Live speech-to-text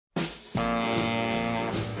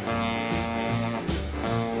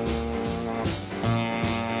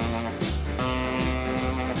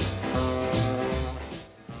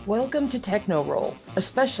Welcome to Techno Roll, a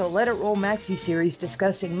special Let It Roll maxi series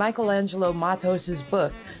discussing Michelangelo Matos'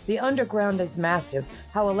 book, The Underground is Massive,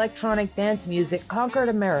 How Electronic Dance Music Conquered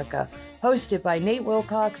America, hosted by Nate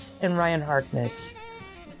Wilcox and Ryan Harkness.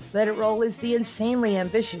 Let It Roll is the insanely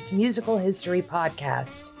ambitious musical history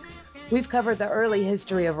podcast. We've covered the early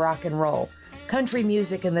history of rock and roll, country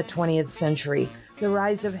music in the 20th century, the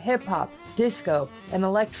rise of hip-hop, disco, and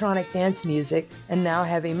electronic dance music, and now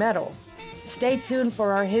heavy metal. Stay tuned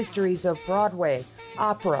for our histories of Broadway,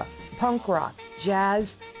 opera, punk rock,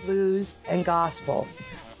 jazz, blues, and gospel.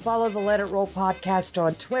 Follow the Let It Roll podcast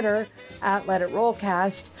on Twitter at Let It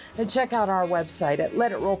Rollcast, and check out our website at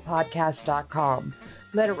letitrollpodcast.com.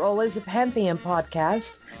 Let It Roll is a Pantheon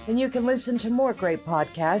podcast, and you can listen to more great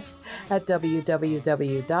podcasts at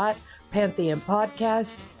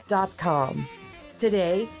www.pantheonpodcasts.com.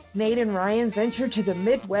 Today, Nate and Ryan venture to the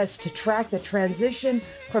Midwest to track the transition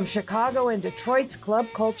from Chicago and Detroit's club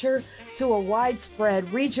culture to a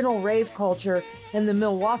widespread regional rave culture and the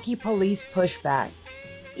Milwaukee police pushback.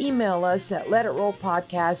 Email us at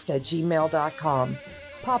letitrollpodcast@gmail.com.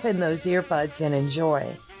 Pop in those earbuds and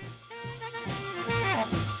enjoy.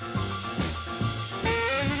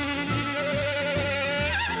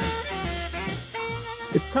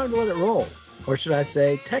 It's time to let it roll. Or should I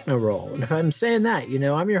say techno roll? And if I'm saying that,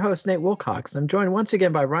 I'm your host, Nate Wilcox. I'm joined once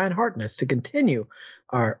again by Ryan Harkness to continue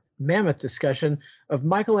our mammoth discussion of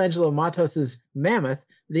Michelangelo Matos' Mammoth,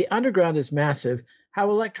 The Underground is Massive,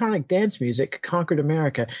 How Electronic Dance Music Conquered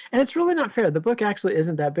America. And it's really not fair. The book actually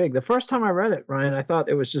isn't that big. The first time I read it, Ryan, I thought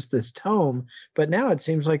it was just this tome, but now it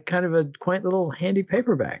seems like kind of a quaint little handy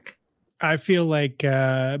paperback. I feel like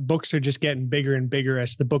books are just getting bigger and bigger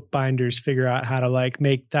as the book binders figure out how to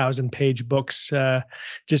make 1,000-page books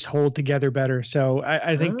just hold together better. So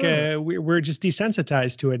I think we're just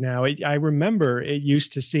desensitized to it now. I remember it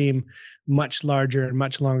used to seem much larger and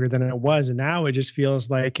much longer than it was, and now it just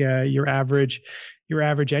feels like your average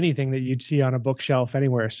anything that you'd see on a bookshelf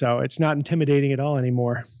anywhere. So it's not intimidating at all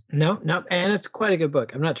anymore. No, and it's quite a good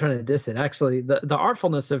book. I'm not trying to diss it. Actually, the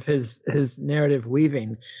artfulness of his narrative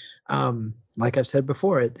weaving. Like I've said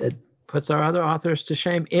before, it puts our other authors to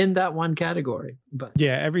shame in that one category. But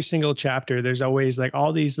yeah, every single chapter, there's always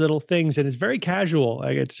all these little things, and it's very casual.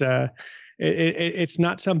 It's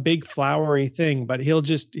not some big flowery thing, but he'll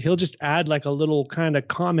just add a little kind of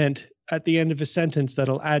comment at the end of a sentence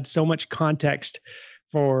that'll add so much context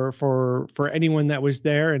for anyone that was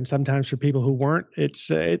there, and sometimes for people who weren't.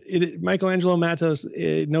 Michelangelo Matos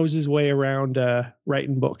knows his way around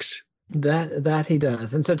writing books. That he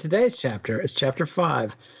does. And so today's chapter is chapter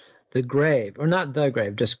 5, The Grave, or not The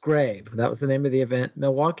Grave, just Grave. That was the name of the event.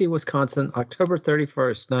 Milwaukee, Wisconsin, October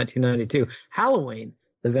 31st, 1992. Halloween.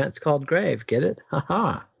 The event's called Grave. Get it?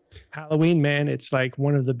 Ha-ha. Halloween, man. It's like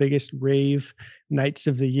one of the biggest rave nights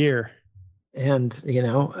of the year. And,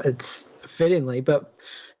 it's fittingly, but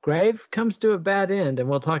Grave comes to a bad end, and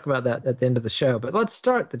we'll talk about that at the end of the show. But let's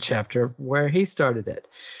start the chapter where he started it.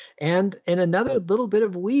 And in another little bit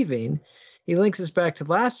of weaving, he links us back to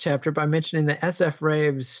the last chapter by mentioning the SF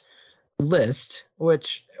Raves list,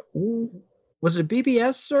 which was it a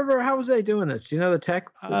BBS server? How was they doing this? Do you know the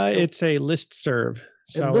tech? It's a list serve.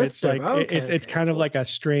 So it's it's kind of like a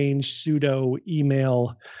strange pseudo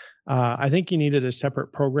email. I think you needed a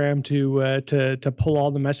separate program to pull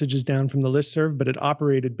all the messages down from the listserv, but it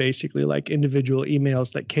operated basically like individual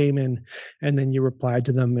emails that came in, and then you replied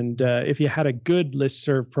to them. And if you had a good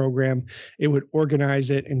listserv program, it would organize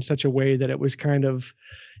it in such a way that it was kind of,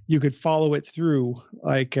 you could follow it through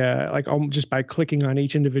just by clicking on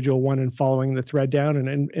each individual one and following the thread down.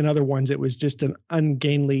 And in other ones, it was just an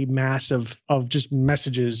ungainly mass of just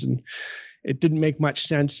messages, and it didn't make much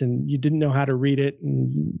sense, and you didn't know how to read it.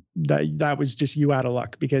 And that was just you out of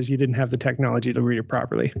luck because you didn't have the technology to read it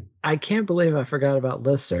properly. I can't believe I forgot about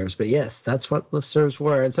listservs, but yes, that's what listservs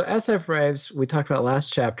were. And so SF Raves, we talked about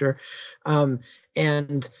last chapter.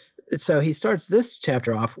 And so he starts this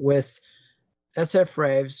chapter off with SF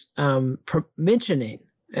Raves mentioning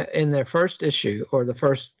in their first issue, or the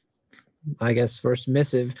first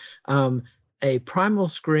missive, a Primal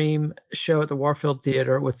Scream show at the Warfield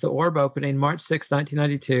Theater with the Orb opening March 6,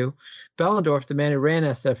 1992. Bellendorf, the man who ran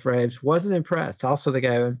SF Raves, wasn't impressed. Also the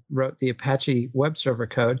guy who wrote the Apache web server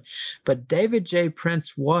code. But David J.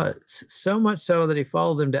 Prince was. So much so that he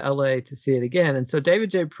followed them to LA to see it again. And so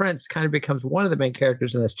David J. Prince kind of becomes one of the main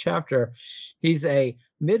characters in this chapter. He's a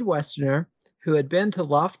Midwesterner who had been to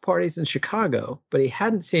loft parties in Chicago, but he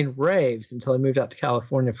hadn't seen raves until he moved out to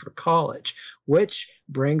California for college, which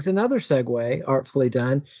brings another segue, artfully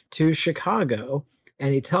done, to Chicago.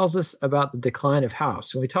 And he tells us about the decline of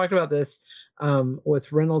house. And we talked about this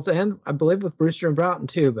with Reynolds and I believe with Brewster and Broughton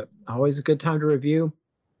too, but always a good time to review.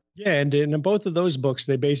 Yeah, and in both of those books,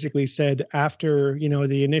 they basically said after,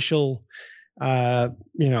 the initial,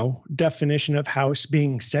 definition of house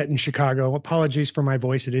being set in Chicago. Apologies for my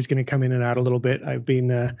voice. It is going to come in and out a little bit. I've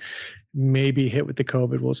been maybe hit with the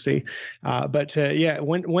COVID. We'll see. But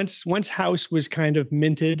once house was kind of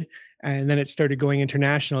minted and then it started going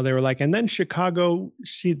international, they were like, and then the Chicago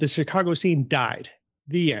scene died.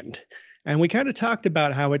 The end. And we kind of talked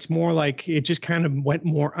about how it's more like it just kind of went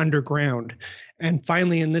more underground. And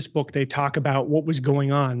finally, in this book, they talk about what was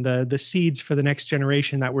going on, the seeds for the next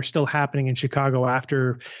generation that were still happening in Chicago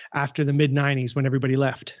after the mid-'90s when everybody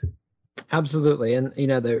left. Absolutely. And,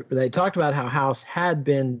 they talked about how house had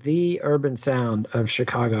been the urban sound of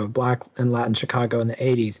Chicago, Black and Latin Chicago in the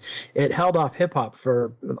 80s. It held off hip hop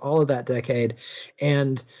for all of that decade.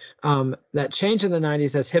 And that changed in the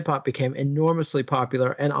 90s as hip hop became enormously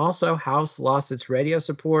popular. And also house lost its radio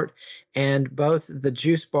support, and both the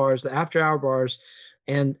juice bars, the after hour bars,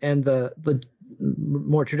 and the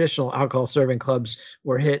more traditional alcohol serving clubs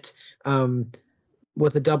were hit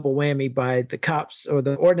with a double whammy by the cops or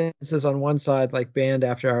the ordinances on one side, like banned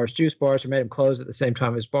after hours juice bars, or made them close at the same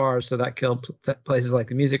time as bars. So that killed places like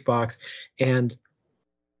the Music Box. And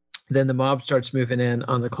then the mob starts moving in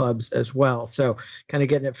on the clubs as well. So kind of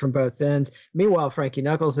getting it from both ends. Meanwhile, Frankie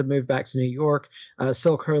Knuckles had moved back to New York.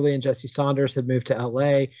 Silk Hurley and Jesse Saunders had moved to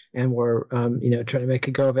LA and were, trying to make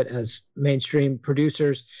a go of it as mainstream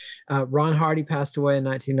producers. Ron Hardy passed away in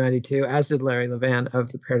 1992, as did Larry Levan of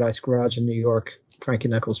the Paradise Garage in New York, Frankie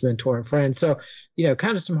Knuckles' mentor and friend. So,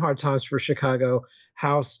 kind of some hard times for Chicago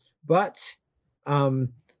house, but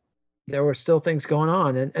there were still things going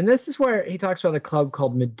on. And this is where he talks about a club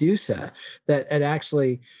called Medusa that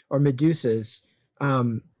Medusas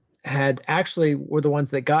had actually were the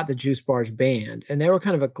ones that got the juice bars banned. And they were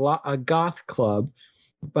kind of a goth club,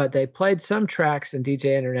 but they played some tracks and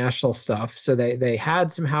DJ International stuff. So they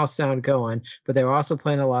had some house sound going, but they were also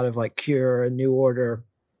playing a lot of like Cure and New Order,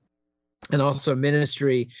 and also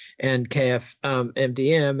Ministry and KF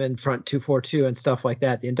MDM and Front 242 and stuff like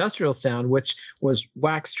that. The industrial sound, which was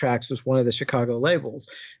Wax Trax, was one of the Chicago labels.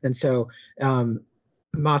 And so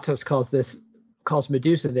Matos calls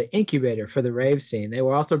Medusa the incubator for the rave scene. They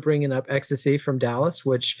were also bringing up Ecstasy from Dallas,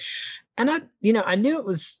 I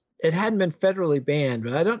knew it hadn't been federally banned,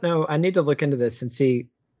 but I don't know. I need to look into this and see,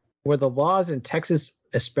 were the laws in Texas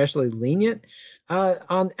especially lenient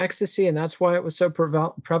on ecstasy, and that's why it was so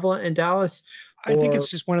prevalent in Dallas? I think it's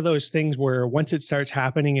just one of those things where once it starts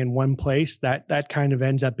happening in one place, that kind of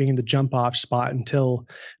ends up being the jump off spot until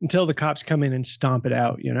the cops come in and stomp it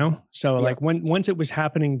out, So yeah. Like once it was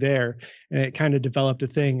happening there, and it kind of developed a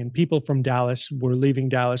thing, and people from Dallas were leaving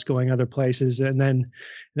Dallas, going other places, and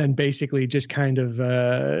then basically just kind of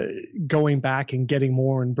going back and getting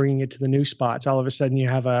more and bringing it to the new spots. All of a sudden, you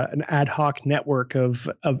have an ad hoc network of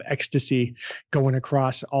ecstasy going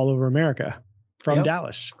across all over America. From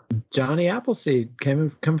Dallas. Johnny Appleseed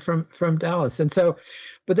come from Dallas. And so,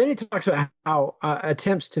 but then he talks about how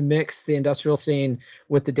attempts to mix the industrial scene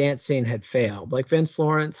with the dance scene had failed. Like Vince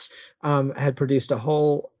Lawrence had produced a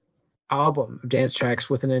whole album of dance tracks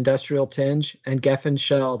with an industrial tinge, and Geffen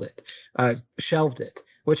shelved it.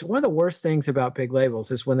 Which, one of the worst things about big labels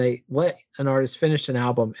is when they let an artist finish an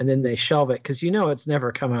album and then they shelve it, because it's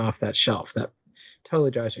never coming off that shelf. That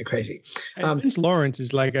totally drives me crazy. Vince Lawrence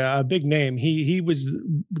is like a big name. He was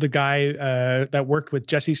the guy that worked with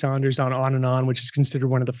Jesse Saunders on and On, which is considered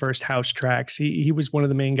one of the first house tracks. He was one of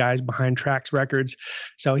the main guys behind Trax Records.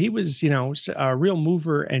 So he was, a real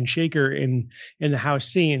mover and shaker in the house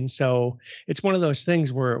scene. So it's one of those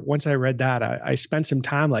things where once I read that, I spent some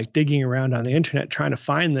time like digging around on the internet trying to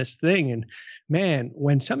find this thing. And man,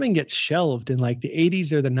 when something gets shelved in like the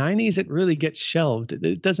 80s or the 90s, it really gets shelved.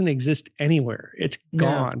 It doesn't exist anywhere. It's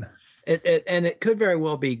gone. And it could very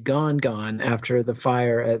well be gone after the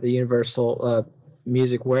fire at the Universal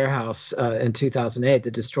Music Warehouse in 2008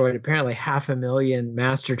 that destroyed apparently 500,000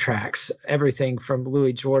 master tracks. Everything from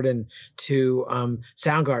Louis Jordan to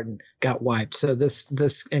Soundgarden got wiped. So this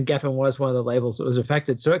and Geffen was one of the labels that was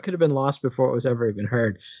affected. So it could have been lost before it was ever even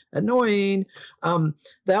heard. Annoying.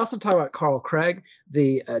 They also talk about Carl Craig,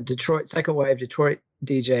 the second wave Detroit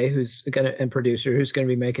DJ and producer who's going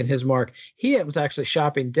to be making his mark. He was actually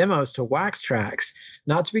shopping demos to Wax Trax,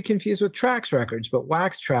 not to be confused with Trax Records, but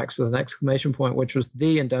Wax Trax with an exclamation point, which was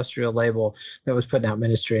the industrial label that was putting out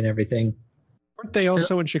Ministry and everything. Weren't they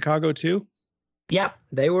also in Chicago too? Yeah,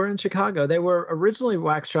 they were in Chicago. They were originally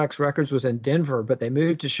Wax Trax Records was in Denver, but they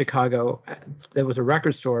moved to Chicago. There was a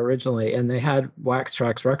record store originally, and they had Wax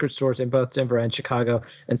Trax record stores in both Denver and Chicago,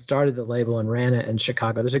 and started the label and ran it in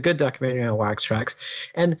Chicago. There's a good documentary on Wax Trax,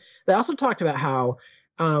 and they also talked about how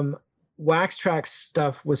Wax Trax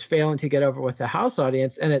stuff was failing to get over with the house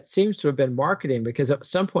audience, and it seems to have been marketing, because at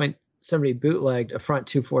some point somebody bootlegged a Front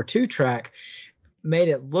 242 track, made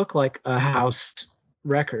it look like a house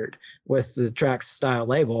record with the Trax style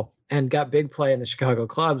label, and got big play in the Chicago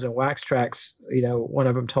clubs. And Wax Trax, one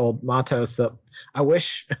of them told Matos that, I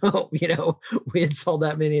wish, we had sold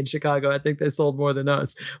that many in Chicago. I think they sold more than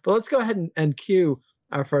us. But let's go ahead and cue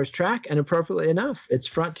our first track. And appropriately enough, it's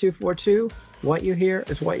Front 242. What you hear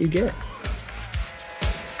is what you get.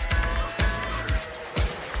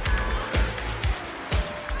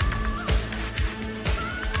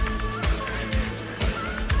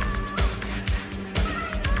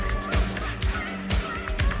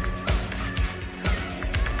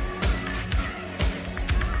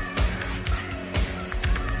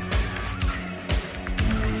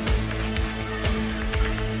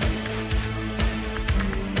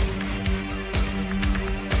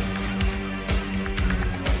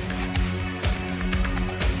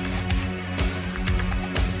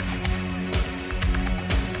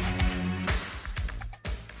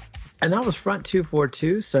 And that was Front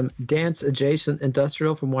 242, some dance-adjacent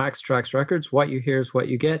industrial from Wax Trax Records. What you hear is what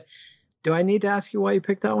you get. Do I need to ask you why you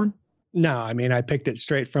picked that one? No, I mean, I picked it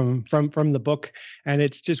straight from the book, and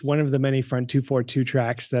it's just one of the many Front 242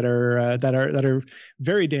 tracks that are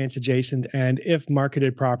very dance-adjacent, and if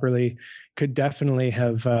marketed properly, could definitely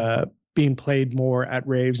have been played more at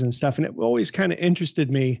raves and stuff. And it always kind of interested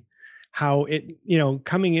me how it,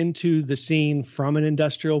 coming into the scene from an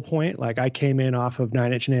industrial point, like I came in off of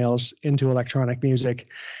Nine Inch Nails into electronic music,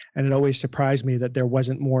 and it always surprised me that there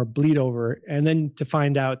wasn't more bleed over. And then to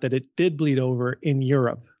find out that it did bleed over in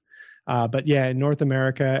Europe. But yeah, in North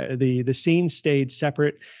America, the scene stayed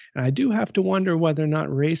separate. And I do have to wonder whether or not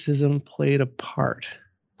racism played a part.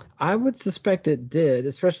 I would suspect it did,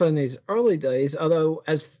 especially in these early days, although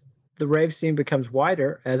as the rave scene becomes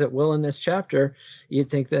wider, as it will in this chapter, you'd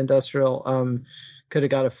think the industrial could have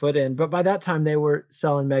got a foot in. But by that time, they were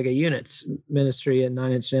selling mega units. Ministry and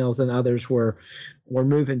Nine Inch Nails and others were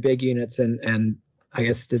moving big units, and I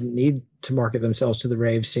guess didn't need to market themselves to the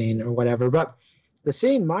rave scene or whatever. But the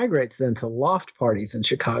scene migrates then to loft parties in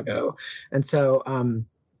Chicago. And so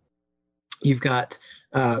you've got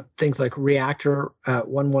things like Reactor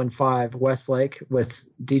 115 Westlake with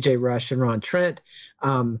DJ Rush and Ron Trent.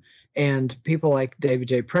 And people like David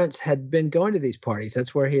J. Prince had been going to these parties.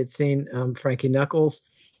 That's where he had seen Frankie Knuckles.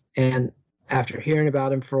 And after hearing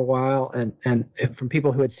about him for a while, and from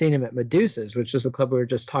people who had seen him at Medusa's, which was the club we were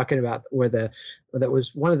just talking about, that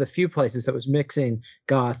was one of the few places that was mixing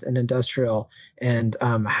goth and industrial and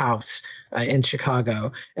house in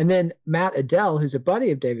Chicago. And then Matt Adele, who's a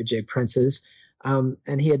buddy of David J. Prince's,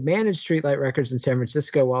 and he had managed Streetlight Records in San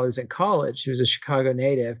Francisco while he was in college. He was a Chicago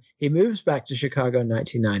native. He moves back to Chicago in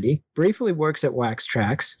 1990, briefly works at Wax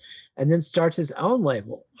Trax, and then starts his own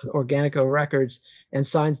label, Organico Records, and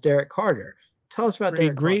signs Derek Carter. Tell us about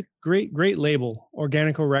Derek Carter. Great label,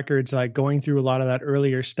 Organico Records. Like going through a lot of that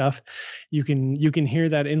earlier stuff, you can hear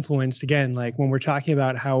that influence again. Like when we're talking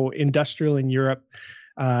about how industrial in Europe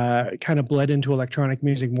kind of bled into electronic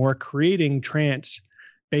music more, creating trance,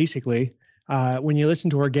 basically. When you listen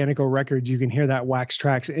to Organico Records, you can hear that Wax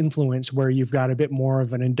Trax influence where you've got a bit more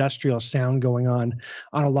of an industrial sound going on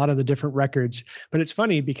a lot of the different records. But it's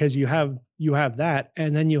funny because you have that,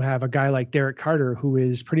 and then you have a guy like Derek Carter, who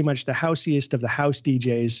is pretty much the houseiest of the house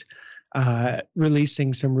DJs,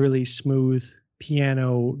 releasing some really smooth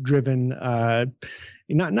piano-driven, not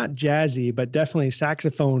jazzy, but definitely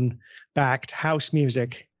saxophone-backed house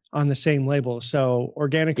music on the same label. So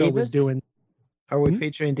Organico was doing. Are we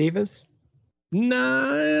featuring divas?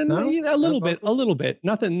 No, a little bit.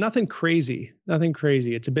 Nothing crazy.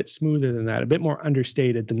 It's a bit smoother than that, a bit more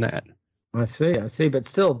understated than that. I see. But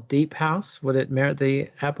still, deep house, would it merit the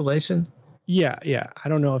appellation? Yeah. I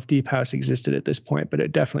don't know if deep house existed at this point, but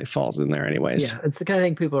it definitely falls in there anyways. Yeah, it's the kind of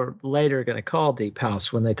thing people are later going to call deep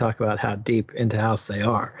house when they talk about how deep into house they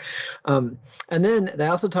are. And then they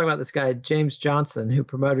also talk about this guy, James Johnson, who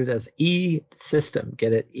promoted as E-System.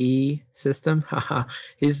 Get it? E-System?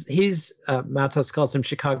 He's Matos calls him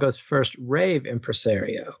Chicago's first rave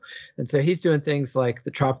impresario. And so he's doing things like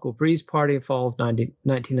the Tropical Breeze Party in fall of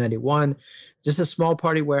 1991, just a small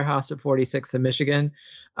party warehouse at 46th in Michigan.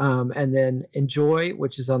 And then Enjoy,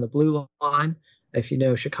 which is on the Blue Line, if you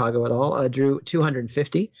know Chicago at all, drew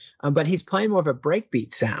 250. But he's playing more of a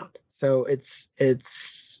breakbeat sound. So it's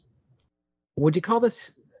would you call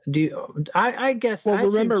this? I guess. Well,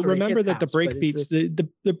 remember that the breakbeats,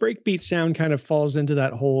 the breakbeat sound kind of falls into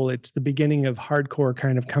that hole. It's the beginning of hardcore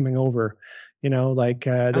kind of coming over.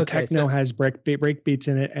 The techno has breakbeats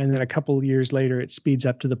in it, and then a couple of years later, it speeds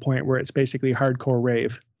up to the point where it's basically hardcore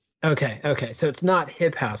rave. Okay. So it's not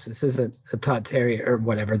hip house. This isn't a Todd Terry or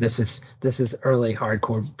whatever. This is early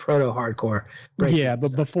hardcore, proto hardcore. Yeah,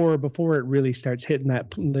 but before it really starts hitting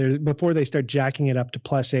that, before they start jacking it up to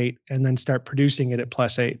 +8 and then start producing it at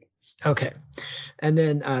 +8. Okay, and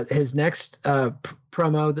then his next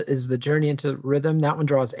promo is the Journey into Rhythm. That one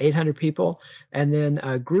draws 800 people, and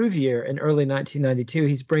then Groove Year in early 1992.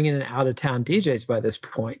 He's bringing in out of town DJs by this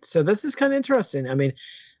point. So this is kind of interesting. I mean,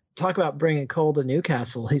 talk about bringing Cole to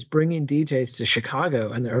Newcastle. He's bringing DJs to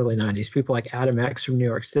Chicago in the early 90s. People like Adam X from New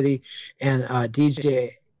York City and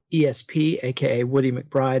DJ ESP, aka Woody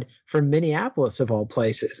McBride from Minneapolis of all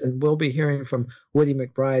places. And we'll be hearing from Woody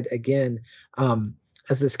McBride again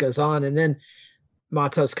as this goes on. And then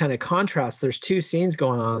Matos kind of contrasts. There's two scenes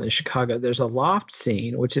going on in Chicago. There's a loft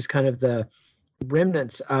scene, which is kind of the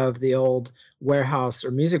remnants of the old warehouse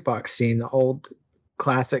or music box scene, the old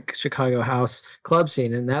classic Chicago house club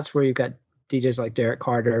scene. And that's where you've got DJs like Derek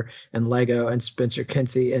Carter and Lego and Spencer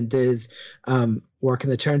Kinsey and Diz working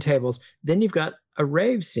the turntables. Then you've got a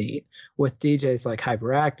rave scene with DJs like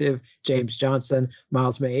Hyperactive, James Johnson,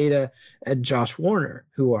 Miles Maeda, and Josh Warner,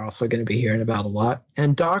 who are also going to be hearing about a lot.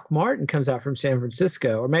 And Doc Martin comes out from San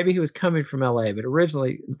Francisco, or maybe he was coming from LA, but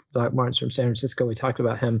originally Doc Martin's from San Francisco. We talked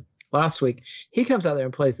about him last week. He comes out there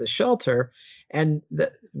and plays The Shelter, and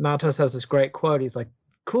Matos has this great quote. He's like,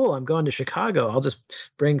 cool, I'm going to Chicago. I'll just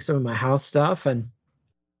bring some of my house stuff. And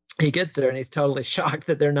he gets there and he's totally shocked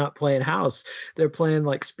that they're not playing house. They're playing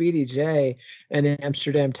like Speedy J and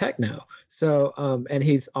Amsterdam techno. So, and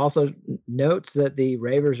he's also notes that the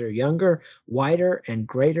ravers are younger, whiter, and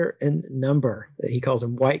greater in number. He calls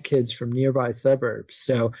them white kids from nearby suburbs.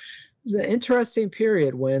 So it's an interesting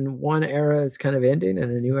period when one era is kind of ending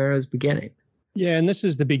and a new era is beginning. Yeah, and this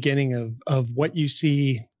is the beginning of what you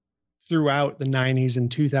see throughout the 90s and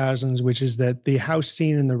 2000s, which is that the house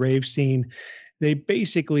scene and the rave scene, they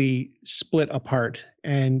basically split apart,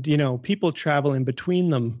 and people travel in between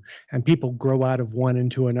them, and people grow out of one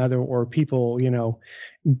into another, or people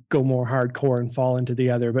go more hardcore and fall into the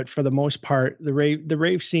other. But for the most part, the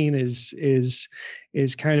rave scene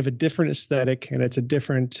is kind of a different aesthetic, and it's a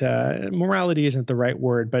different morality isn't the right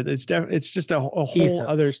word, but it's just a whole ethos.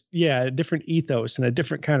 Other a different ethos and a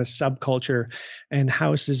different kind of subculture. And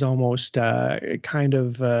house is almost kind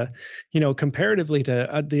of comparatively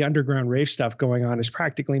to the underground rave stuff going on, is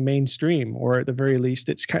practically mainstream, or at the very least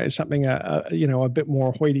it's kind of something a bit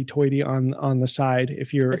more hoity-toity on the side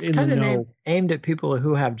if you're in the know. Aimed at people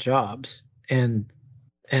who have jobs and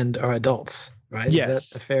are adults. Right? Yes. Is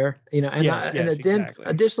that fair? Exactly.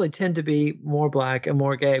 Additionally tend to be more black and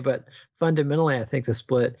more gay, but fundamentally, I think the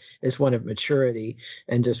split is one of maturity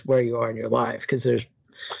and just where you are in your life. Because there's,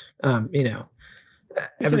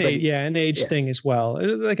 it's an age thing as well.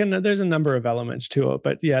 There's a number of elements to it,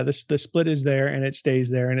 but yeah, the split is there and it stays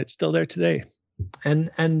there and it's still there today.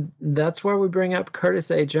 And that's where we bring up Curtis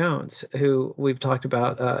A. Jones, who we've talked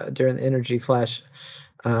about during the Energy Flash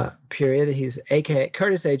period. He's aka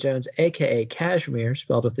Curtis A. Jones, aka Kashmir,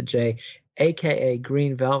 spelled with a J, aka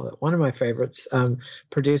Green Velvet, one of my favorites.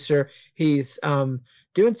 Producer. He's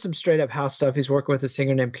doing some straight up house stuff. He's working with a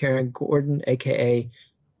singer named Karen Gordon, aka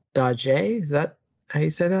Dajae. Is that how you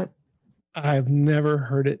say that? I've never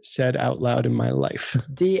heard it said out loud in my life. It's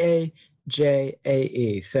Dajae.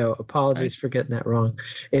 So apologies for getting that wrong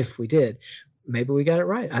if we did. Maybe we got it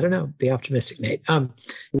right. I don't know. Be optimistic, Nate.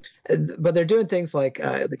 But they're doing things like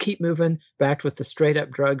the Keep Moving, backed with the Straight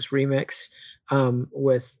Up Drugs remix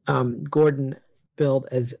with Gordon billed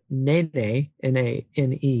as Nene,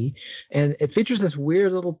 N-A-N-E. And it features this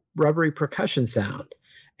weird little rubbery percussion sound.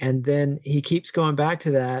 And then he keeps going back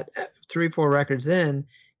to that. 3-4 records in,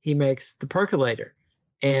 he makes The Percolator.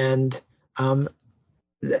 And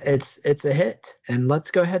it's a hit, and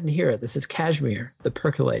let's go ahead and hear it. This is Kashmir, The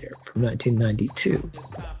Percolator from 1992.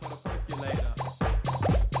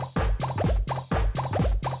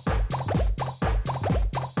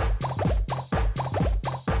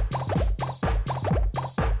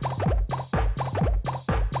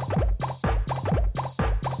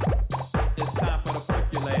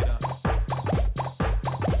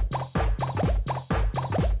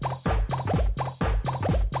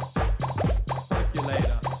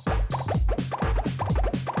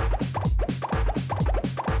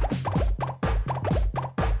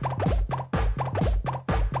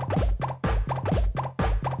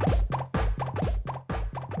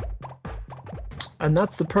 And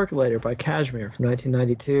that's The Percolator by Kashmir from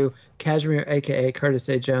 1992. Kashmir, a.k.a. Curtis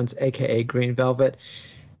A. Jones, a.k.a. Green Velvet.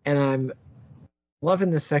 And I'm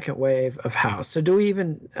loving the second wave of house. So do we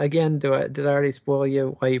even, again, did I already spoil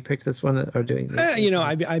you why you picked this one, or doing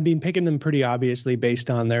I've been picking them pretty obviously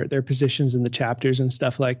based on their positions in the chapters and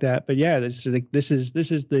stuff like that. But yeah, this is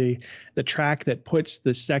the track that puts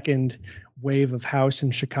the second wave of house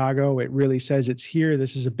in Chicago. It really says it's here.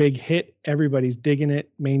 This is a big hit. Everybody's digging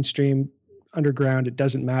it. Mainstream, underground, it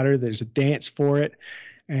doesn't matter. There's a dance for it.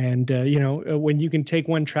 And, when you can take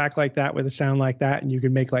one track like that with a sound like that and you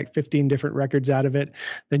can make like 15 different records out of it,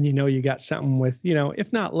 then you got something with,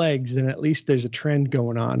 if not legs, then at least there's a trend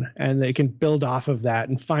going on and they can build off of that.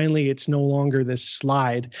 And finally, it's no longer this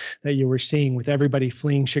slide that you were seeing with everybody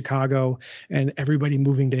fleeing Chicago and everybody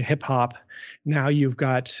moving to hip hop. Now you've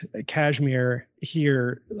got Kashmir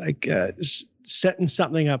here, like setting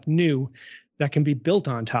something up new that can be built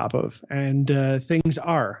on top of, and things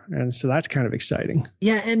are. And so that's kind of exciting.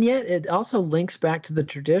 Yeah, and yet it also links back to the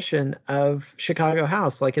tradition of Chicago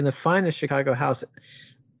house, like in the finest Chicago house,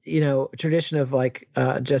 tradition of like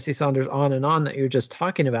Jesse Saunders On and On that you're just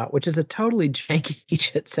talking about, which is a totally janky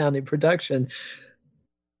shit sounding production.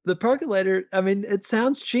 The Percolator, I mean, it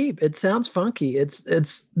sounds cheap. It sounds funky.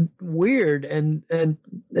 It's weird and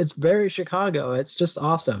it's very Chicago. It's just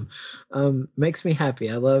awesome. Makes me happy.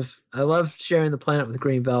 I love sharing the planet with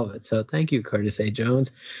Green Velvet. So thank you, Curtis A. Jones,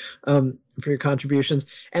 for your contributions.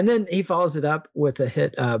 And then he follows it up with a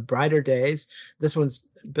hit, Brighter Days. This one's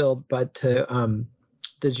billed to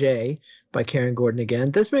J by Karen Gordon again.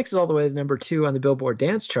 This makes it all the way to number 2 on the Billboard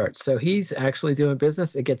dance chart. So he's actually doing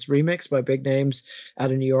business. It gets remixed by big names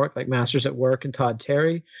out of New York like Masters at Work and Todd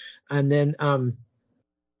Terry. And then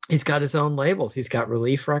he's got his own labels. He's got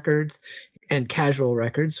Relief Records and Casual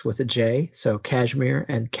Records with a J. So Kashmir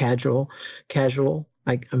and Casual.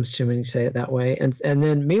 I'm assuming you say it that way. And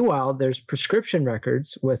then meanwhile, there's Prescription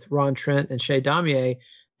Records with Ron Trent and Shay Damier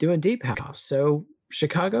doing Deep House. So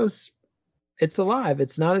Chicago's, it's alive.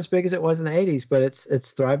 It's not as big as it was in the 80s, but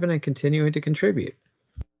it's thriving and continuing to contribute.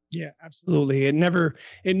 Yeah, absolutely. It never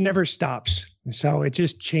stops. So it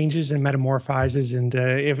just changes and metamorphizes. And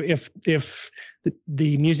if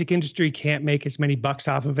the music industry can't make as many bucks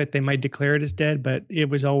off of it, they might declare it as dead. But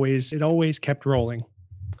it always kept rolling.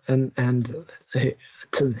 And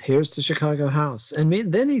here's to Chicago house. And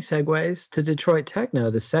then he segues to Detroit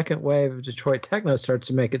techno. The second wave of Detroit techno starts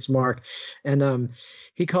to make its mark, and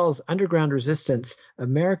he calls Underground Resistance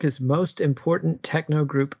America's most important techno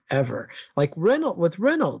group ever. Like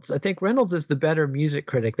Reynolds, I think Reynolds is the better music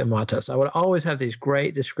critic than Matos. I would always have these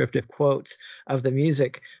great descriptive quotes of the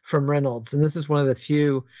music from Reynolds, and this is one of the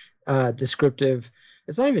few descriptive.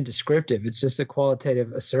 It's not even descriptive; it's just a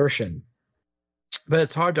qualitative assertion. But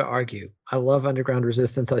it's hard to argue. I love Underground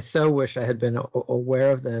Resistance. I so wish I had been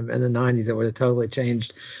aware of them in the 90s. It would have totally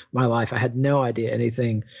changed my life. I had no idea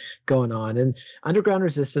anything going on. And Underground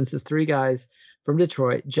Resistance is 3 guys from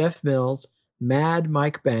Detroit: Jeff Mills, Mad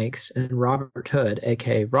Mike Banks, and Robert Hood,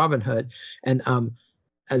 a.k.a. Robin Hood. And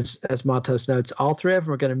as Matos notes, all 3 of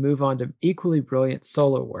them are going to move on to equally brilliant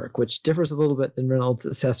solo work, which differs a little bit than Reynolds'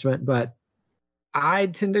 assessment, but I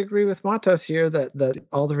tend to agree with Matos here that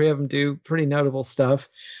all 3 of them do pretty notable stuff.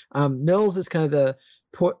 Mills is kind of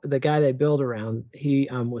the guy they build around. He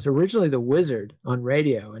was originally the Wizard on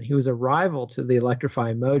radio, and he was a rival to the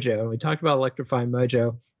Electrifying Mojo. And we talked about Electrifying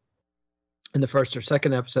Mojo in the first or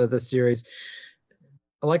second episode of this series.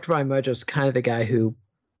 Electrifying Mojo is kind of the guy who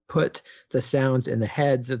put the sounds in the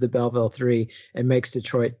heads of the Belleville 3 and makes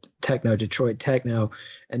Detroit techno.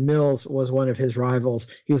 And Mills was one of his rivals.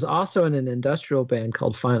 He was also in an industrial band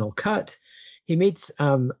called Final Cut. He meets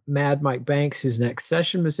Mad Mike Banks, who's an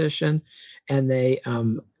ex-session musician, and they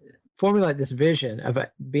formulate this vision of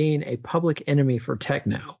being a public enemy for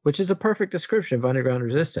techno, which is a perfect description of Underground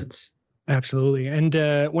Resistance. Absolutely.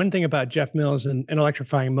 And one thing about Jeff Mills and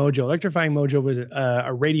Electrifying Mojo was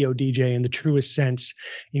a radio DJ in the truest sense.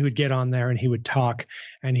 He would get on there and he would talk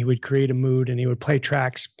and he would create a mood and he would play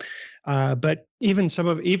tracks. But even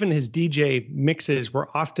his DJ mixes were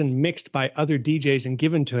often mixed by other DJs and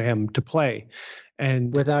given to him to play.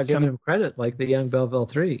 And without giving him credit, like the young Belleville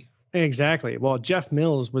 3. Exactly. Well, Jeff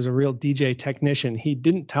Mills was a real DJ technician. He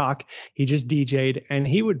didn't talk. He just DJ'd, and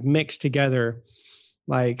he would mix together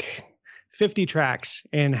like 50 tracks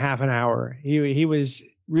in half an hour. He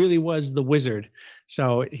really was the wizard.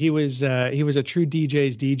 So he was a true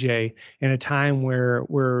DJ's DJ in a time where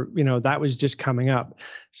that was just coming up.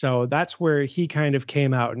 So that's where he kind of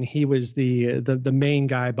came out, and he was the main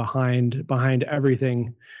guy behind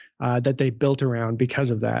everything that they built around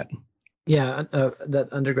because of that. Yeah, that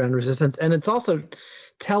Underground Resistance. And it's also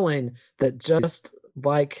telling that just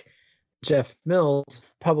like Jeff Mills,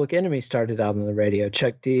 Public Enemy started out on the radio.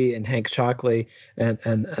 Chuck D and Hank Shocklee and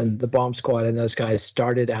the Bomb Squad and those guys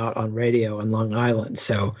started out on radio on Long Island.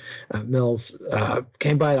 So Mills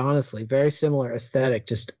came by it honestly. Very similar aesthetic,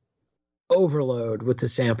 just overload with the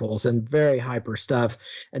samples and very hyper stuff.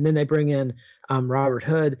 And then they bring in Robert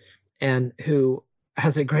Hood, and who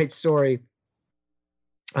has a great story.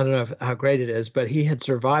 I don't know how great it is, but he had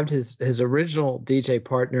survived his original DJ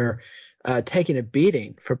partner taking a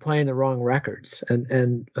beating for playing the wrong records.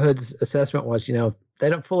 And Hood's assessment was, they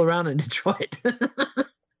don't fool around in Detroit.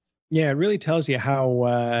 Yeah, it really tells you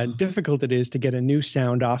how difficult it is to get a new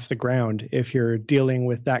sound off the ground if you're dealing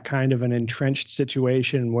with that kind of an entrenched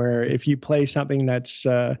situation where if you play something that's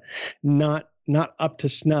not up to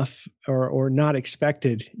snuff or not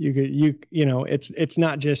expected, it's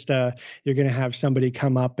not just you're going to have somebody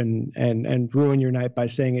come up and ruin your night by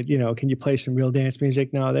saying it, can you play some real dance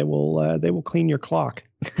music? No, they will clean your clock.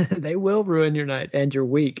 They will ruin your night and your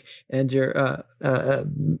week and your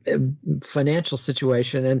financial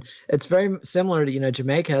situation. And it's very similar to,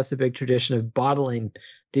 Jamaica has a big tradition of bottling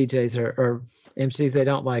DJs or MCs they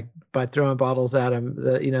don't like by throwing bottles at them.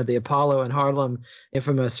 The Apollo in Harlem,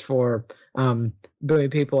 infamous for booing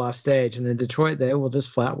people off stage. And in Detroit, they will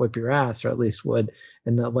just flat whip your ass, or at least would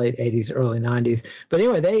in the late 80s, early 90s. But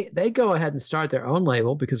anyway, they go ahead and start their own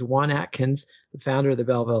label because Juan Atkins, the founder of the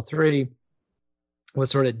Belleville 3, was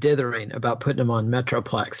sort of dithering about putting them on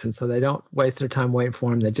Metroplex. And so they don't waste their time waiting for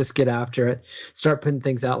them. They just get after it, start putting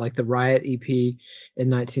things out like the Riot EP in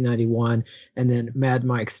 1991, and then Mad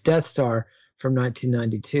Mike's Death Star from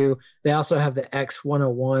 1992. They also have the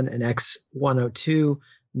X101 and X102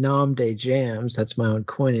 Nom de Jams. That's my own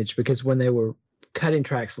coinage, because when they were cutting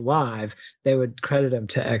tracks live, they would credit them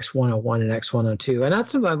to X101 and X102. And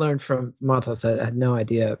that's something I learned from Matos. I had no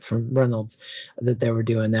idea from Reynolds that they were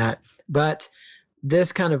doing that. But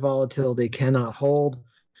this kind of volatility cannot hold,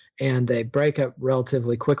 and they break up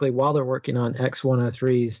relatively quickly while they're working on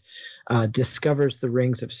X103's Discovers the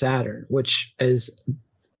Rings of Saturn, which is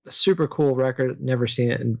a super cool record. Never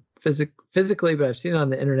seen it in physically, but I've seen it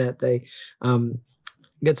on the internet. They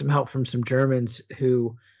get some help from some Germans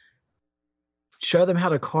who show them how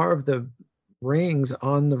to carve the rings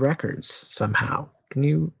on the records somehow. Can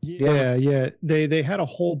you? Yeah. They had a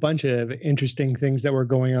whole bunch of interesting things that were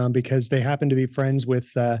going on because they happened to be friends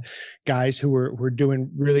with guys who were doing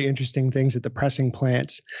really interesting things at the pressing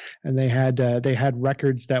plants, and they had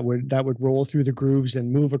records that would roll through the grooves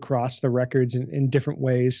and move across the records in different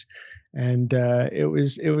ways, and it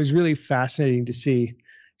was really fascinating to see.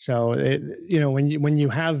 So when you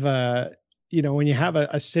have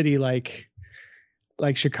a city like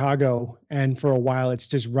Chicago, and for a while it's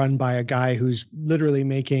just run by a guy who's literally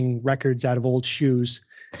making records out of old shoes.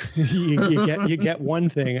 you get one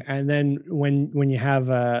thing, and then when you have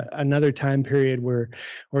another time period where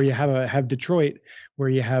you have Detroit, where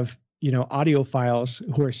you have audiophiles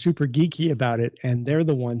who are super geeky about it, and they're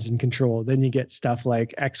the ones in control. Then you get stuff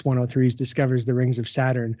like X103's Discovers the Rings of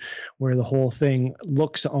Saturn, where the whole thing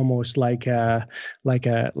looks almost like a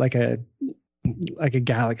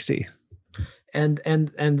galaxy. And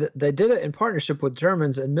they did it in partnership with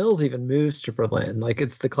Germans, and Mills even moves to Berlin. Like,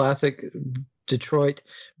 it's the classic Detroit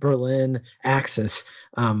Berlin axis.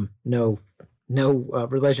 No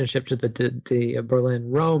relationship to the Berlin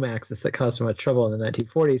Rome axis that caused so much trouble in the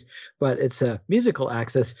 1940s, but it's a musical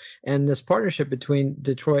axis. And this partnership between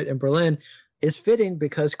Detroit and Berlin is fitting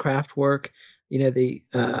because Kraftwerk,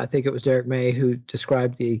 I think it was Derek May who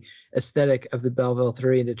described the aesthetic of the Belleville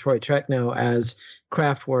 3 and Detroit Techno as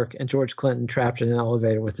Kraftwerk and George Clinton trapped in an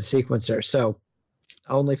elevator with a sequencer. So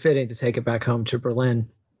only fitting to take it back home to Berlin.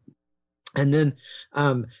 And then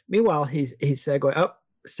meanwhile, he's segueing. Oh,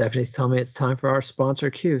 Stephanie's telling me it's time for our sponsor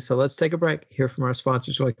cue. So let's take a break, hear from our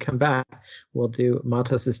sponsors. When we come back, we'll do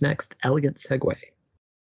Matos' next elegant segue.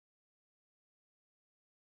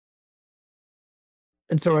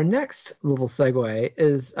 And so our next little segue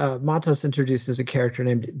is Matos introduces a character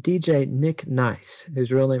named DJ Nick Nice,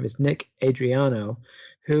 whose real name is Nick Adriano,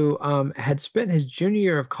 who had spent his junior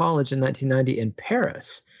year of college in 1990 in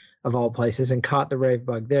Paris, of all places, and caught the rave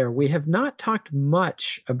bug there. We have not talked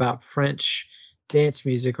much about French dance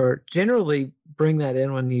music, or generally bring that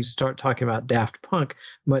in when you start talking about Daft Punk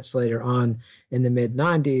much later on in the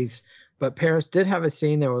mid-90s. But Paris did have a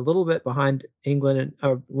scene. They were a little bit behind England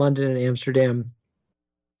and London and Amsterdam,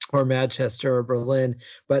 or Manchester or Berlin,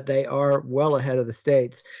 but they are well ahead of the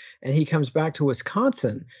States. And he comes back to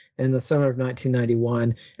Wisconsin in the summer of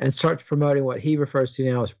 1991 and starts promoting what he refers to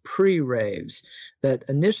now as pre-raves that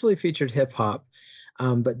initially featured hip-hop,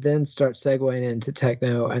 but then start segueing into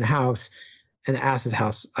techno and house. an acid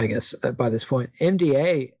house, I guess, by this point.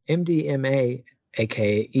 MDMA,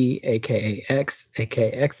 aka E, aka X,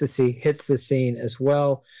 aka ecstasy, hits the scene as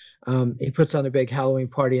well. He puts on a big Halloween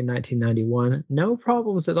party in 1991. No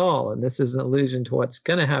problems at all. And this is an allusion to what's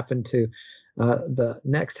going to happen to the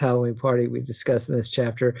next Halloween party we discussed in this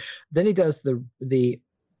chapter. Then he does the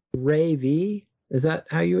rave. Is that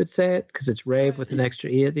how you would say it? Because it's rave with an extra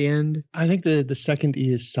E at the end. I think the second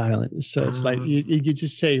E is silent. So it's like you could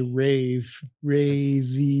just say rave,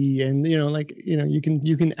 and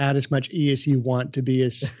you can add as much E as you want to be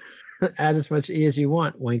as add as much E as you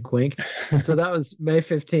want, wink, wink. And so that was May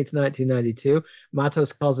 15th, 1992.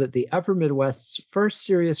 Matos calls it the Upper Midwest's first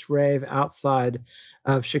serious rave outside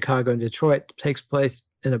of Chicago and Detroit. It takes place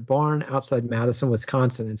in a barn outside Madison,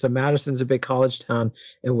 Wisconsin. And so Madison's a big college town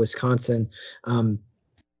in Wisconsin,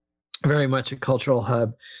 very much a cultural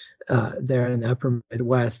hub there in the Upper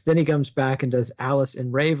Midwest. Then he comes back and does Alice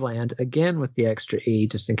in Raveland, again with the extra E,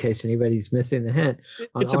 just in case anybody's missing the hint.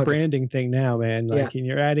 It's a branding thing now, man. Like, and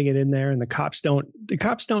you're adding it in there, and the cops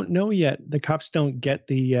don't know yet. The cops don't get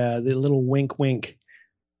the little wink, wink.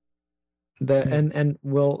 And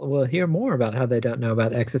we'll hear more about how they don't know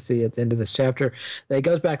about ecstasy at the end of this chapter. It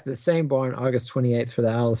goes back to the same barn, August 28th, for the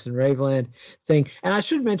Alice in Raveland thing. And I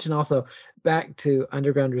should mention also, back to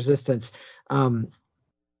Underground Resistance,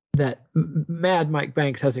 that Mad Mike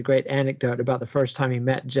Banks has a great anecdote about the first time he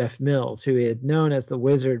met Jeff Mills, who he had known as the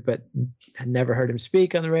Wizard, but had never heard him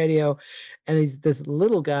speak on the radio. And he's this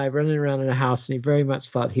little guy running around in a house, and he very much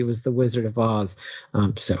thought he was the Wizard of Oz.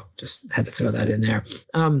 So just had to throw that in there.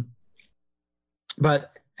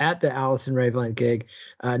 But at the Alice in Raveland gig,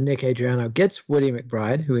 Nick Adriano gets Woody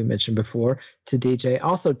McBride, who we mentioned before, to DJ.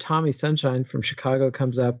 Also, Tommy Sunshine from Chicago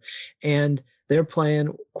comes up, and they're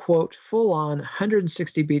playing, quote, full-on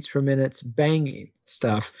 160 beats per minute banging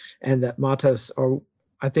stuff. And that Matos, or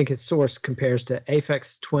I think his source, compares to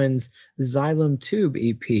Aphex Twin's Xylem Tube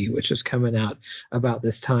EP, which is coming out about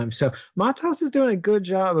this time. So Matos is doing a good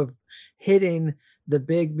job of hitting the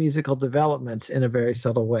big musical developments in a very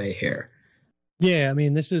subtle way here. Yeah, I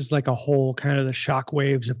mean, this is like a whole kind of the shock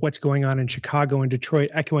waves of what's going on in Chicago and Detroit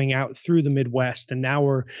echoing out through the Midwest. And now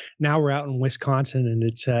we're out in Wisconsin, and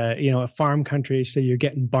it's a farm country, so you're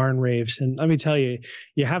getting barn raves. And let me tell you,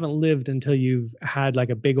 you haven't lived until you've had like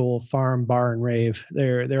a big old farm barn rave.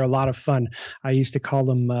 They're a lot of fun. I used to call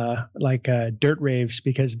them dirt raves,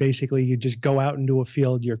 because basically you just go out into a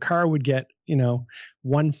field, your car would get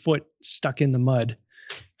 1 foot stuck in the mud.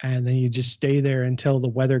 And then you just stay there until the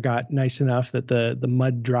weather got nice enough that the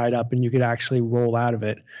mud dried up and you could actually roll out of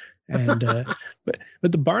it. And but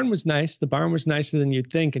the barn was nice. The barn was nicer than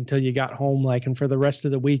you'd think until you got home. And for the rest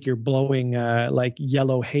of the week, you're blowing like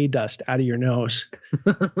yellow hay dust out of your nose.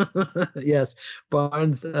 Yes,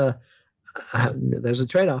 barns. There's a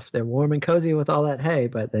trade-off. They're warm and cozy with all that hay,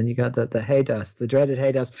 but then you got the hay dust, the dreaded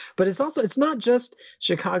hay dust. But it's not just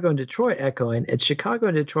Chicago and Detroit echoing. It's Chicago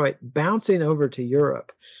and Detroit bouncing over to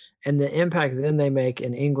Europe, and the impact then they make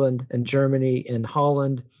in England and Germany and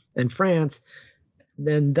Holland and France.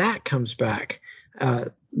 Then that comes back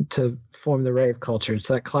to form the rave culture. It's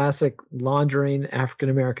that classic laundering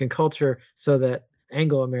African-American culture so that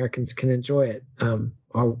Anglo-Americans can enjoy it,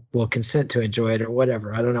 or will consent to enjoy it, or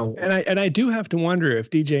whatever. I don't know. And I do have to wonder if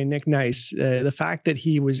DJ Nick Nice, the fact that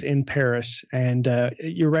he was in Paris, and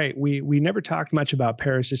you're right, we never talked much about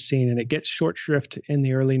Paris's scene, and it gets short shrift in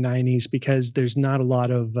the early 90s because there's not a lot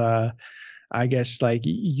of I guess like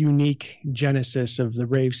unique genesis of the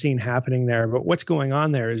rave scene happening there. But what's going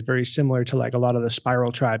on there is very similar to like a lot of the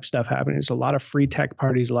Spiral Tribe stuff happening. There's a lot of free tech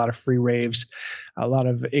parties, a lot of free raves, a lot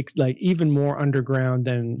of like even more underground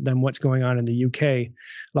than what's going on in the UK. A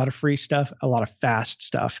lot of free stuff, a lot of fast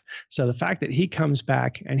stuff. So the fact that he comes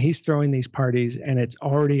back and he's throwing these parties and it's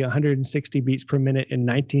already 160 beats per minute in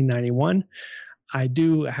 1991, I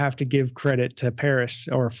do have to give credit to Paris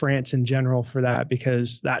or France in general for that,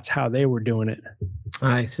 because that's how they were doing it.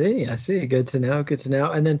 I see. Good to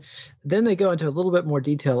know. And then they go into a little bit more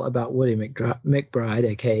detail about Woody McBride,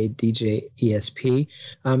 aka DJ ESP.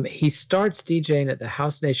 He starts DJing at the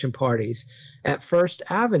House Nation parties at First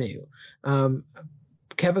Avenue.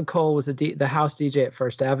 Kevin Cole was the house DJ at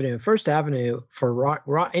First Avenue. And First Avenue, for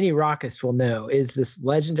any rockist will know, is this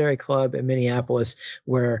legendary club in Minneapolis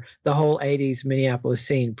where the whole 80s Minneapolis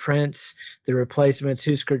scene, Prince, The Replacements,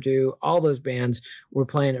 Husker Du, all those bands were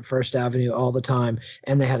playing at First Avenue all the time.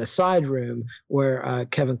 And they had a side room where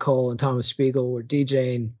Kevin Cole and Thomas Spiegel were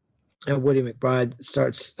DJing. And Woody McBride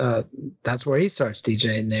starts, that's where he starts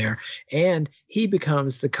DJing there. And he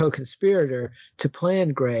becomes the co-conspirator to plan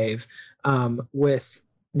Grave with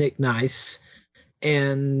Nick Nice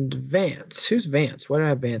and Vance. Who's Vance? What do I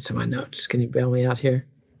have Vance in my notes? Can you bail me out here?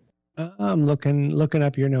 I'm looking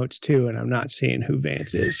up your notes too, and I'm not seeing who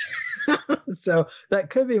Vance is. So that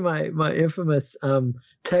could be my infamous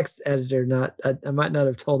text editor. I might not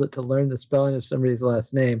have told it to learn the spelling of somebody's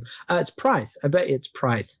last name. It's Price. I bet it's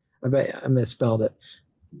Price. I bet I misspelled it.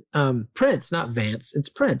 Prince, not Vance. It's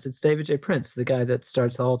Prince. It's David J. Prince, the guy that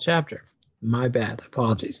starts the whole chapter. My bad.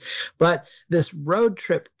 Apologies. But this road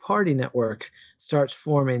trip party network starts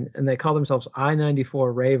forming, and they call themselves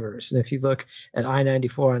I-94 Ravers. And if you look at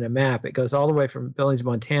I-94 on a map, it goes all the way from Billings,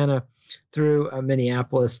 Montana, through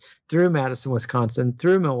Minneapolis, through Madison, Wisconsin,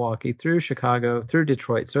 through Milwaukee, through Chicago, through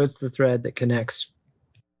Detroit. So it's the thread that connects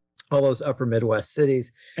all those upper Midwest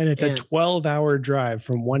cities. And it's a 12-hour drive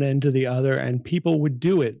from one end to the other, and people would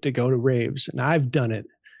do it to go to raves. And I've done it.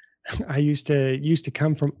 I used to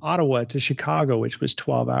come from Ottawa to Chicago, which was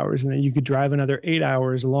 12 hours, and then you could drive another 8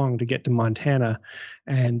 hours along to get to Montana.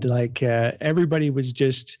 And like everybody was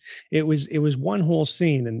just, it was one whole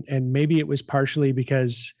scene. And maybe it was partially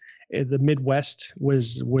because the Midwest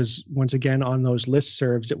was once again on those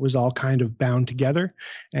listservs. It was all kind of bound together,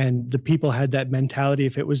 and the people had that mentality.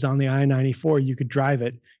 If it was on the I-94, you could drive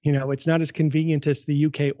it. You know, it's not as convenient as the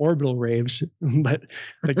UK orbital raves, but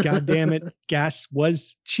goddamn it, gas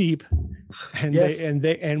was cheap, and yes.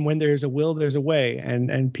 and when there's a will, there's a way,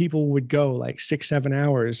 and people would go like 6-7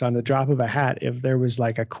 hours on the drop of a hat if there was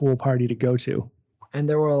like a cool party to go to. And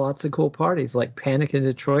there were lots of cool parties like Panic in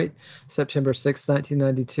Detroit, September 6th,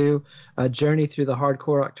 1992. Journey Through the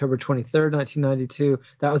Hardcore, October 23rd, 1992.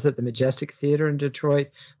 That was at the Majestic Theater in Detroit.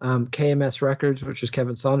 KMS Records, which was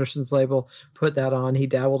Kevin Saunderson's label, put that on. He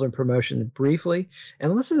dabbled in promotion briefly.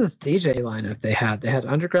 And listen to this DJ lineup they had. They had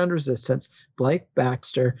Underground Resistance, Blake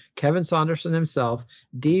Baxter, Kevin Saunderson himself,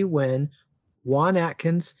 Dee Wynn, Juan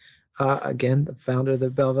Atkins, again, the founder of the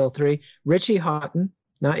Belleville 3, Richie Houghton,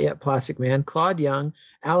 not yet Plastic Man, Claude Young,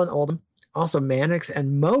 Alan Oldham, also Mannix,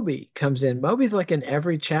 and Moby comes in. Moby's like in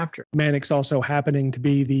every chapter. Mannix also happening to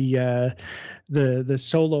be the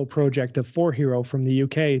solo project of 4Hero from the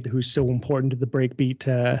UK, who's so important to the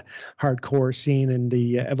breakbeat hardcore scene and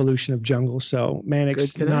the evolution of jungle. So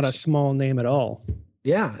Mannix, not a small name at all.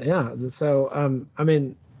 Yeah. So, I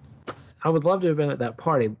mean, I would love to have been at that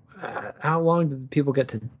party. How long did people get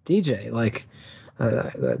to DJ? Like,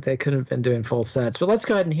 they could have been doing full sets. But let's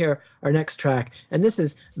go ahead and hear our next track. And this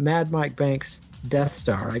is Mad Mike Banks' Death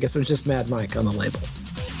Star. I guess it was just Mad Mike on the label.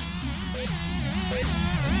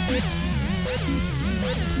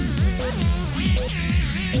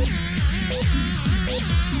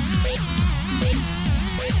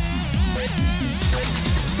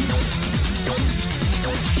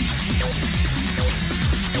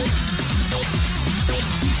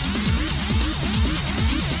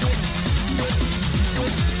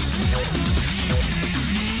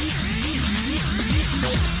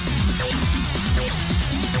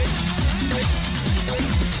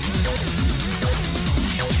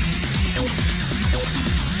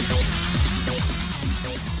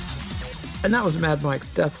 And that was Mad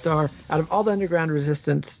Mike's Death Star. Out of all the Underground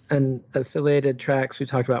Resistance and affiliated tracks we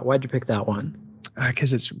talked about, why'd you pick that one?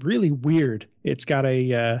 Because it's really weird. It's got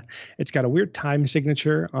a weird time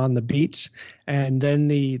signature on the beats, and then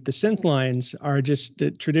the synth lines are just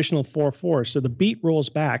the traditional 4/4. So the beat rolls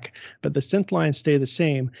back, but the synth lines stay the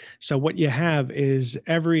same. So what you have is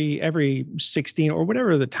every 16 or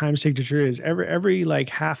whatever the time signature is, every like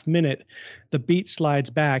half minute, the beat slides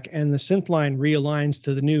back and the synth line realigns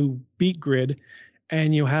to the new beat grid.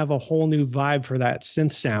 And you have a whole new vibe for that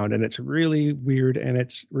synth sound, and it's really weird and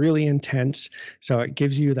it's really intense. So it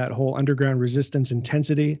gives you that whole Underground Resistance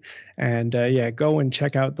intensity. And go and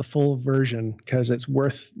check out the full version because it's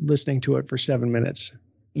worth listening to it for 7 minutes.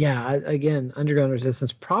 Yeah, again, Underground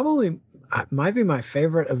Resistance probably might be my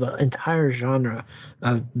favorite of the entire genre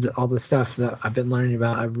of all the stuff that I've been learning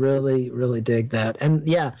about. I really, really dig that. And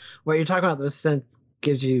yeah, what you're talking about, the synth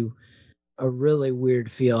gives you a really weird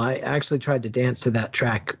feel. I actually tried to dance to that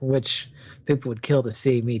track, which people would kill to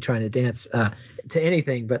see me trying to dance to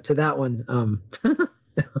anything, but to that one,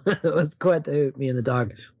 it was quite the hoot. Me and the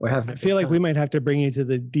dog were having. I feel like we might have to bring you to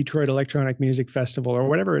the Detroit Electronic Music Festival or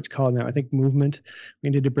whatever it's called now. I think Movement. We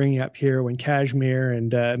need to bring you up here when Kashmir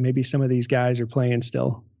and maybe some of these guys are playing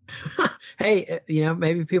still. Hey,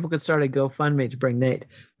 maybe people could start a GoFundMe to bring Nate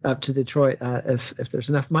up to Detroit. If there's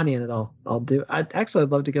enough money in it, I'll do. I'd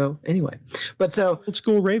love to go anyway. But so old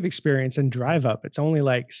school rave experience and drive up. It's only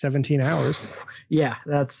like 17 hours. Yeah,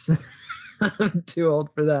 that's I'm too old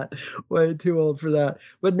for that. Way too old for that.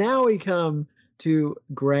 But now we come to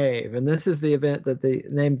Grave, and this is the event that they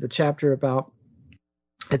named the chapter about.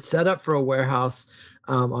 It's set up for a warehouse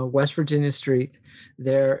on West Virginia Street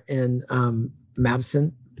there in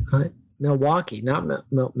Madison, Milwaukee, not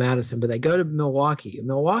Madison, but they go to Milwaukee.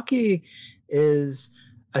 Milwaukee is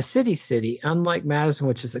a city, unlike Madison,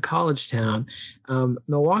 which is a college town.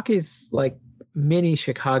 Milwaukee's like mini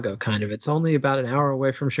Chicago, kind of. It's only about an hour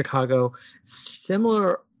away from Chicago.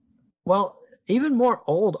 Similar, well, even more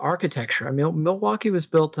old architecture. I mean, Milwaukee was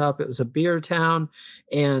built up. It was a beer town,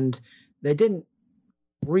 and they didn't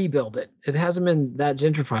rebuild it. It hasn't been that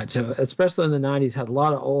gentrified. So especially in the 90s, had a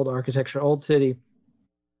lot of old architecture, old city.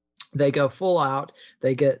 They go full out.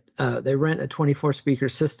 They get they rent a 24 speaker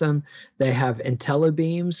system. They have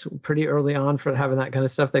IntelliBeams pretty early on for having that kind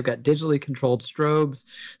of stuff. They've got digitally controlled strobes.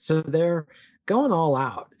 So they're going all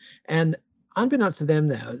out. And unbeknownst to them,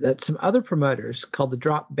 though, that some other promoters called the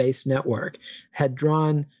Drop Bass Network had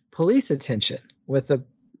drawn police attention with a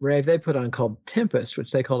rave they put on called Tempest,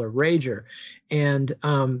 which they called a rager. And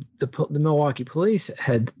the Milwaukee police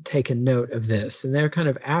had taken note of this, and they're kind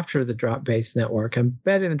of after the Drop Bass Network. I'm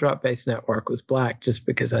betting the Drop Bass Network was black just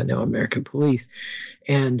because I know American police.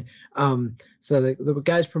 And so the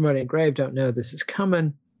guys promoting Grave don't know this is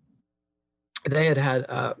coming. They had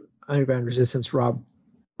Underground Resistance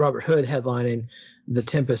Robert Hood headlining the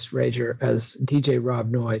Tempest Rager as DJ Rob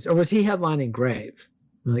Noyes. Or was he headlining Grave?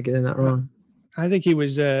 Am I getting that wrong? I think he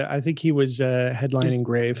was headlining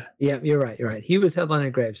Grave. Yeah, you're right. He was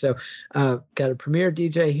headlining Grave. So got a premier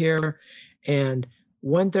DJ here, and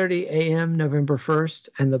 1:30 a.m. November 1st,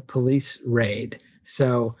 and the police raid.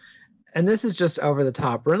 So, and this is just over the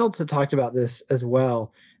top. Reynolds had talked about this as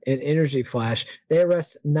well in Energy Flash. They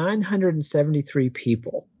arrest 973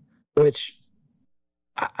 people, which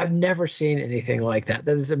I've never seen anything like that.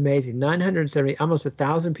 That is amazing. 970, almost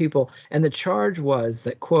 1,000 people. And the charge was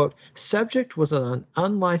that, quote, subject was on an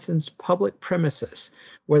unlicensed public premises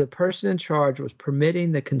where the person in charge was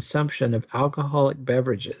permitting the consumption of alcoholic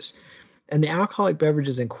beverages. And the alcoholic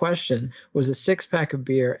beverages in question was a 6-pack of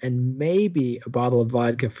beer and maybe a bottle of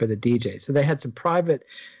vodka for the DJ. So they had some private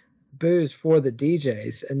booze for the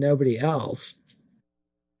DJs and nobody else.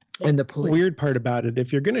 And the weird part about it,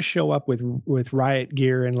 if you're going to show up with riot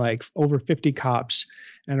gear and like over 50 cops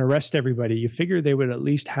and arrest everybody, you figure they would at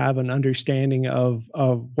least have an understanding of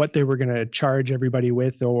what they were going to charge everybody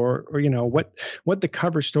with, or you know what the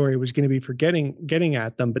cover story was going to be for getting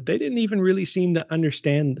at them. But they didn't even really seem to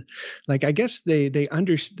understand. Like, I guess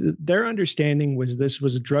their understanding was this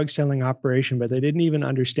was a drug selling operation, but they didn't even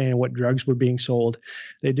understand what drugs were being sold.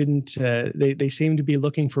 They didn't. They seemed to be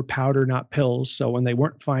looking for powder, not pills. So when they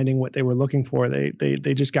weren't finding what they were looking for, they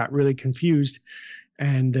just got really confused.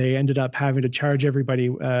 And they ended up having to charge everybody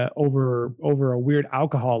over a weird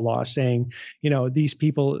alcohol law, saying, you know, these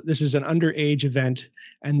people, this is an underage event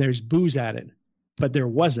and there's booze at it. But there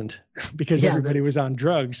wasn't, because everybody was on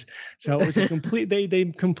drugs. So it was a complete, they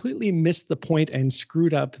completely missed the point and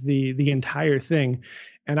screwed up the entire thing.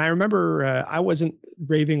 And I remember I wasn't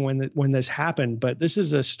raving when this happened, but this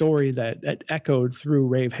is a story that echoed through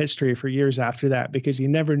rave history for years after that, because you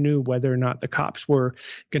never knew whether or not the cops were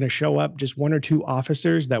going to show up, just one or two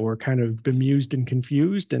officers that were kind of bemused and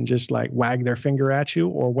confused and just like wag their finger at you,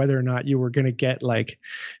 or whether or not you were going to get like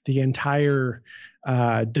the entire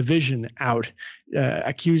division out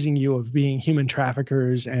accusing you of being human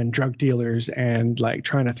traffickers and drug dealers and like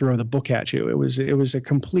trying to throw the book at you. It was a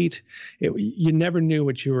complete, you never knew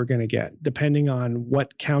what you were going to get, depending on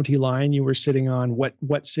what county line you were sitting on,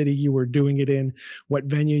 what city you were doing it in, what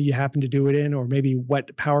venue you happened to do it in, or maybe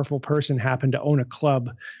what powerful person happened to own a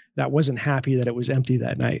club that wasn't happy that it was empty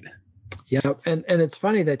that night. Yeah, and it's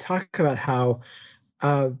funny, they talk about how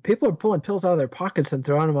people are pulling pills out of their pockets and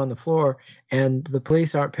throwing them on the floor, and the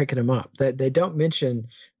police aren't picking them up. They don't mention,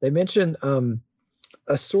 they mention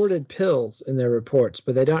assorted pills in their reports,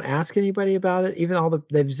 but they don't ask anybody about it. Even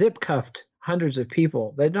they've zip cuffed hundreds of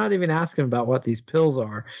people. They're not even asking about what these pills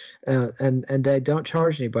are, and they don't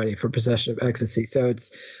charge anybody for possession of ecstasy. So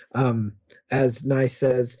it's, as Nice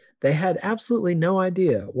says, they had absolutely no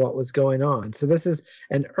idea what was going on. So this is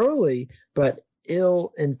an early but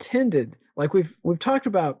ill-intended. Like we've talked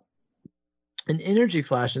about in Energy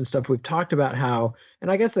Flash and stuff, we've talked about how, and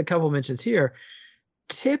I guess a couple mentions here,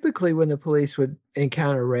 typically when the police would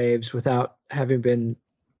encounter raves without having been,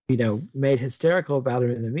 made hysterical about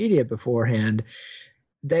it in the media beforehand,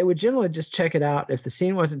 they would generally just check it out. If the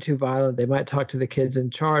scene wasn't too violent, they might talk to the kids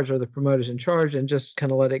in charge or the promoters in charge and just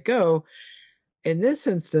kind of let it go. In this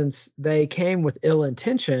instance, they came with ill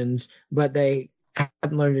intentions, but they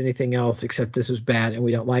hadn't learned anything else except this was bad and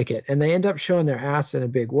we don't like it. And they end up showing their ass in a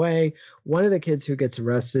big way. One of the kids who gets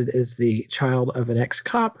arrested is the child of an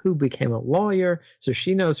ex-cop who became a lawyer, so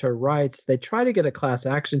she knows her rights. They try to get a class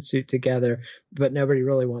action suit together, but nobody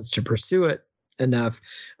really wants to pursue it enough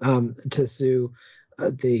to sue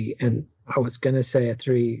and I was going to say a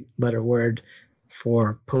 3-letter word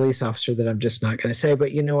for police officer that I'm just not going to say,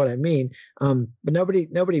 but you know what I mean. But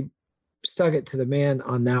nobody stuck it to the man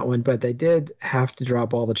on that one, but they did have to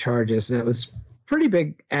drop all the charges, and it was pretty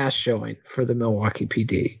big ass showing for the Milwaukee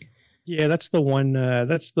PD. Yeah, that's the one.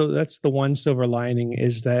 That's the one silver lining,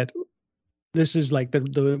 is that this is like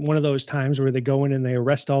the one of those times where they go in and they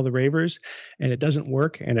arrest all the ravers, and it doesn't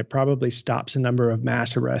work, and it probably stops a number of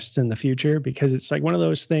mass arrests in the future, because it's like one of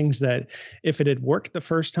those things that if it had worked the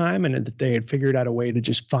first time and they had figured out a way to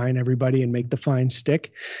just fine everybody and make the fine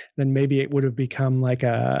stick, then maybe it would have become like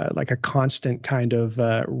a constant kind of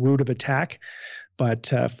route of attack.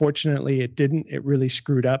 But fortunately, it didn't. It really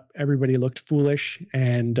screwed up. Everybody looked foolish,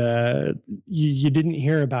 and you didn't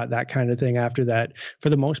hear about that kind of thing after that.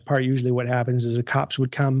 For the most part, usually what happens is the cops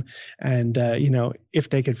would come and,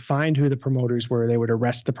 if they could find who the promoters were, they would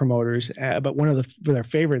arrest the promoters. But one of their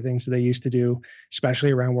favorite things that they used to do,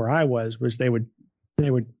 especially around where I was they would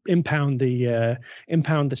impound the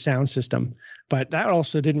sound system. But that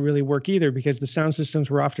also didn't really work either, because the sound systems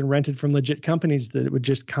were often rented from legit companies that would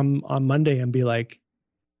just come on Monday and be like,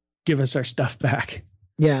 give us our stuff back.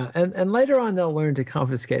 Yeah, and later on they'll learn to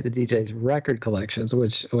confiscate the DJ's record collections,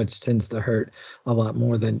 which tends to hurt a lot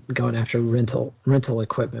more than going after rental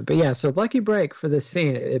equipment. But yeah, so lucky break for this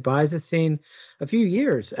scene. It buys the scene a few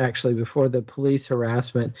years actually before the police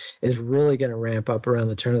harassment is really going to ramp up around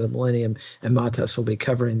the turn of the millennium, and Matos will be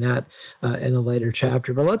covering that in a later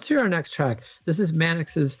chapter. But let's hear our next track. This is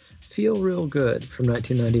Mannix's "Feel Real Good" from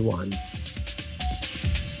 1991.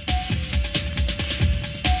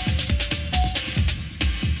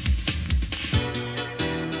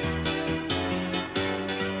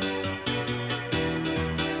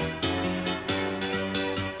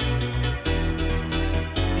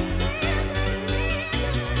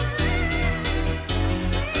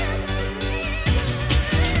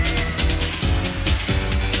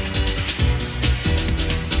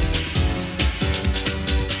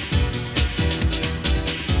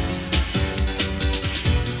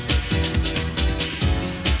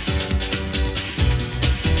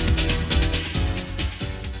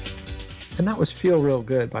 And that was "Feel Real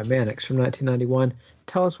Good" by Mannix from 1991.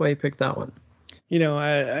 Tell us why you picked that one.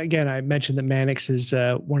 Again, I mentioned that Mannix is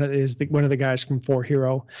one of the guys from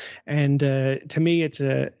 4Hero, and to me, it's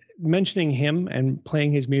mentioning him and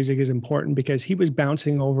playing his music is important, because he was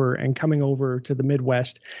bouncing over and coming over to the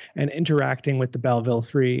Midwest and interacting with the Belleville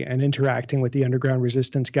 3 and interacting with the Underground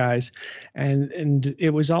Resistance guys, and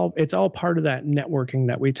it's all part of that networking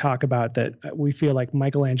that we talk about, that we feel like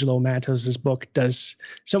Michelangelo Matos's book does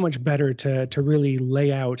so much better to really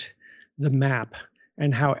lay out the map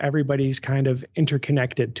and how everybody's kind of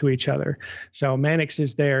interconnected to each other. So Mannix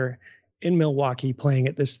is there in Milwaukee playing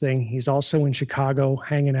at this thing. He's also in Chicago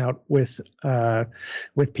hanging out with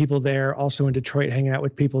people there, also in Detroit hanging out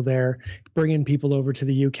with people there, bringing people over to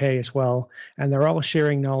the UK as well. And they're all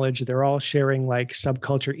sharing knowledge. They're all sharing like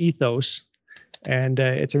subculture ethos. And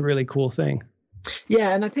it's a really cool thing.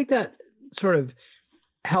 Yeah, and I think that sort of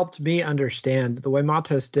helped me understand the way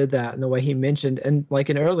Matos did that, and the way he mentioned, and like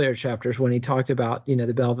in earlier chapters when he talked about,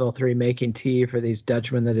 the Belleville 3 making tea for these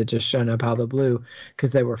Dutchmen that had just shown up out of the blue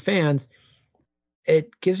because they were fans.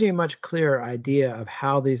 It gives you a much clearer idea of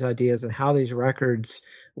how these ideas and how these records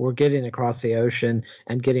were getting across the ocean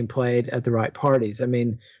and getting played at the right parties. I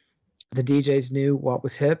mean, the DJs knew what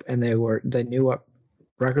was hip, and they knew what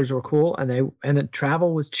records were cool, and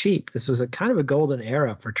travel was cheap. This was a kind of a golden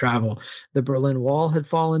era for travel. The Berlin Wall had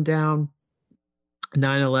fallen down.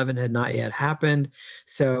 9/11 had not yet happened.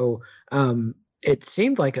 So it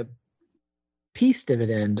seemed like a peace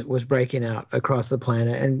dividend was breaking out across the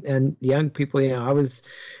planet. And young people, I was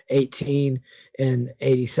 18 in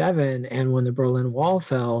 87, and when the Berlin Wall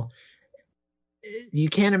fell, you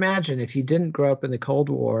can't imagine, if you didn't grow up in the Cold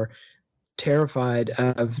War, terrified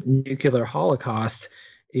of nuclear holocaust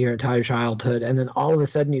your entire childhood, and then all of a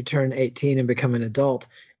sudden you turn 18 and become an adult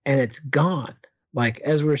and it's gone. Like,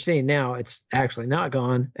 as we're seeing now, it's actually not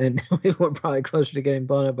gone, and we're probably closer to getting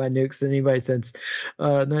blown up by nukes than anybody since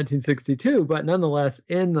 1962. But nonetheless,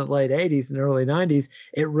 in the late 80s and early 90s,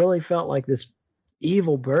 it really felt like this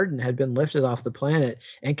evil burden had been lifted off the planet,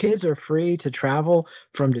 and kids are free to travel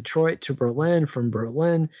from Detroit to Berlin, from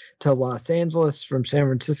Berlin to Los Angeles, from San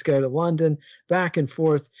Francisco to London, back and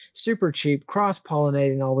forth, super cheap,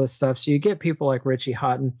 cross-pollinating all this stuff. So you get people like Richie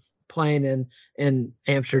Houghton playing in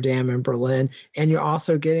Amsterdam and Berlin, and you're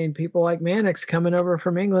also getting people like Mannix coming over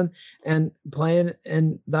from England and playing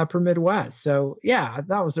in the upper Midwest. So yeah,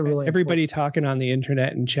 that was a really everybody talking on the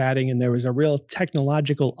internet and chatting, and there was a real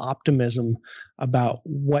technological optimism about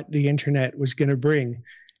what the internet was going to bring.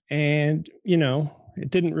 And it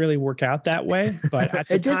didn't really work out that way, but at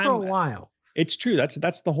the it time, did for a while. It's true.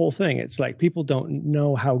 That's the whole thing. It's like people don't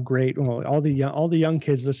know how great. Well, all the young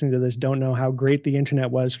kids listening to this don't know how great the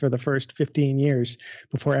internet was for the first 15 years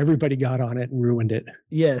before everybody got on it and ruined it.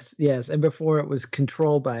 Yes, and before it was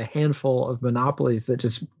controlled by a handful of monopolies that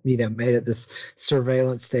just made it this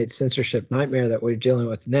surveillance state censorship nightmare that we're dealing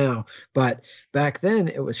with now. But back then,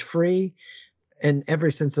 it was free in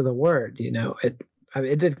every sense of the word.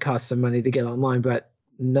 It did cost some money to get online, but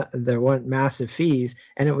there weren't massive fees,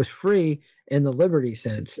 and it was free in the liberty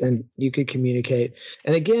sense, and you could communicate.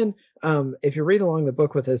 And again, if you read along the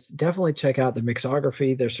book with us, definitely check out the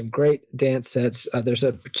mixography. There's some great dance sets. There's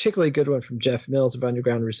a particularly good one from Jeff Mills of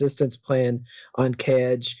Underground Resistance playing on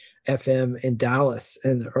KEDGE FM in Dallas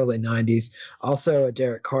in the early 90s. Also a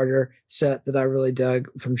Derek Carter set that I really dug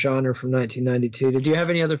from Genre from 1992. Did you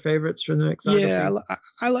have any other favorites from the mixography? Yeah,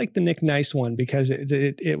 I like the Nick Nice one because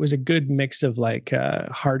it was a good mix of like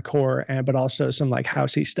hardcore but also some like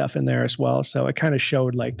housey stuff in there as well. So it kind of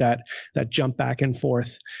showed like that jump back and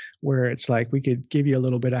forth where it's like we could give you a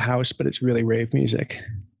little bit of house, but it's really rave music.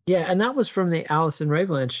 Yeah, and that was from the Alice in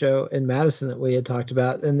Raveland show in Madison that we had talked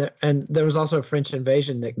about. And there was also a French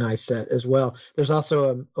Invasion Nick Nice set as well. There's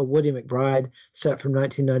also a Woody McBride set from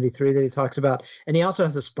 1993 that he talks about. And he also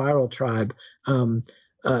has a Spiral Tribe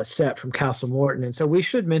set from Castle Morton. And so we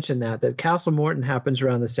should mention that Castle Morton happens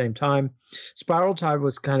around the same time. Spiral Tribe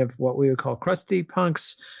was kind of what we would call crusty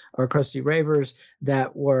punks or crusty ravers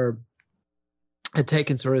that had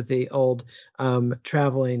taken sort of the old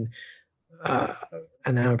traveling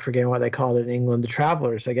and now I'm forgetting what they called it in England, the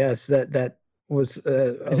Travelers, I guess, that was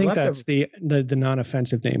I think that's the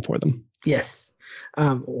non-offensive name for them. Yes.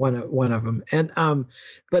 One of them. And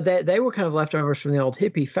but they were kind of leftovers from the old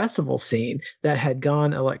hippie festival scene that had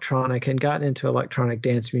gone electronic and gotten into electronic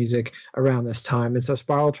dance music around this time. And so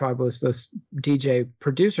Spiral Tribe was this DJ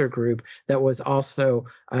producer group that was also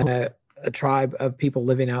a tribe of people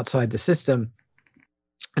living outside the system.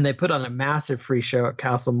 And they put on a massive free show at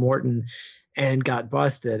Castle Morton and got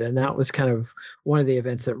busted. And that was kind of one of the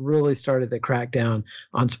events that really started the crackdown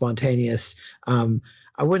on spontaneous.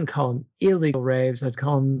 I wouldn't call them illegal raves. I'd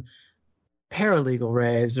call them paralegal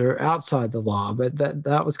raves or outside the law. But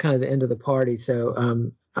that was kind of the end of the party.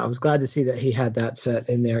 So I was glad to see that he had that set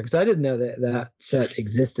in there because I didn't know that set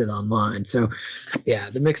existed online. So, yeah,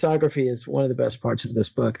 the mixography is one of the best parts of this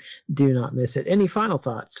book. Do not miss it. Any final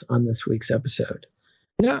thoughts on this week's episode?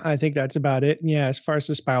 No, I think that's about it. Yeah, as far as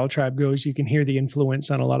the Spiral Tribe goes, you can hear the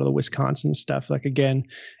influence on a lot of the Wisconsin stuff. Like, again,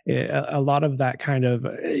 a lot of that kind of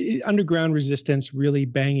underground resistance, really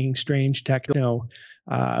banging, strange techno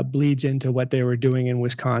bleeds into what they were doing in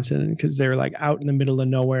Wisconsin because they're like out in the middle of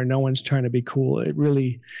nowhere. No one's trying to be cool. It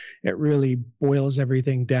really boils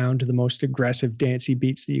everything down to the most aggressive, dancey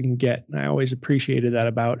beats that you can get. And I always appreciated that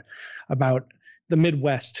about the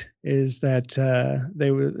Midwest is that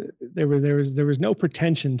there was no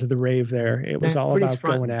pretension to the rave there. It was all about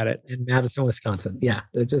going at it. In Madison, Wisconsin. Yeah,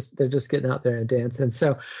 they're just getting out there and dance. And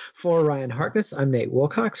so for Ryan Harkness, I'm Nate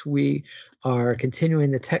Wilcox. We are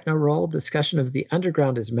continuing the Techno Roll discussion of The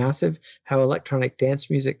Underground is Massive, How Electronic Dance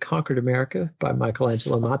Music Conquered America by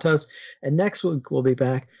Michelangelo Matos. And next week we'll be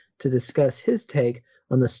back to discuss his take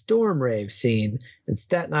on the storm rave scene in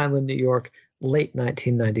Staten Island, New York, late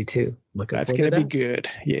 1992. That's going to be good.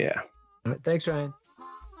 Yeah. All right. Thanks, Ryan.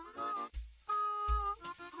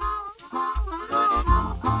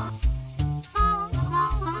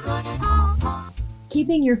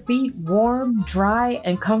 Keeping your feet warm, dry,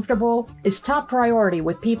 and comfortable is top priority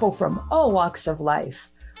with people from all walks of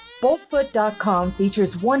life. Boltfoot.com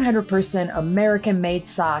features 100% American-made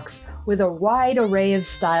socks with a wide array of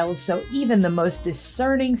styles so even the most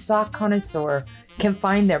discerning sock connoisseur can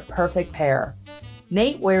find their perfect pair.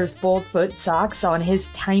 Nate wears Boltfoot socks on his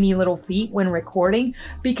tiny little feet when recording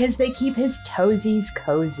because they keep his toesies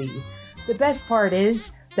cozy. The best part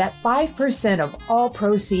is that 5% of all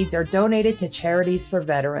proceeds are donated to charities for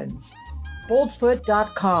veterans.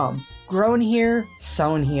 Boltfoot.com. Grown here,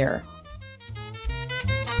 sewn here.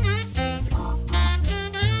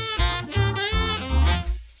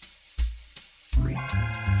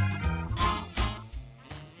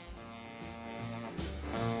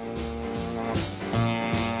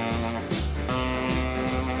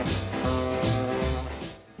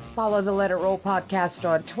 Follow the Let It Roll podcast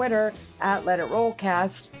on Twitter at Let It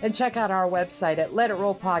Rollcast, and check out our website at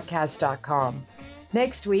letitrollpodcast.com.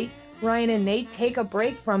 Next week, Ryan and Nate take a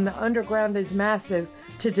break from The Underground is Massive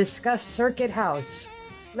to discuss Circuit House.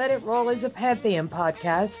 Let It Roll is a Pantheon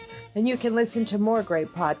podcast, and you can listen to more great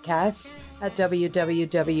podcasts at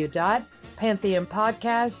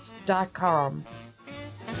www.pantheonpodcasts.com.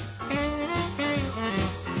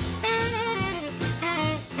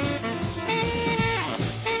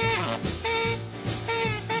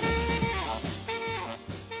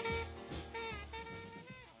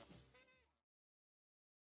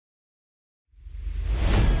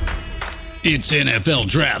 It's NFL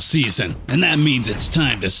draft season, and that means it's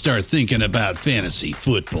time to start thinking about fantasy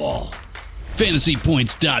football.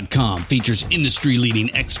 FantasyPoints.com features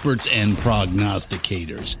industry-leading experts and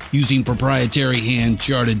prognosticators using proprietary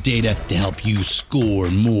hand-charted data to help you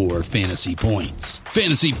score more fantasy points.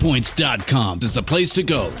 FantasyPoints.com is the place to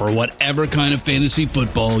go for whatever kind of fantasy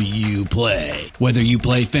football you play. Whether you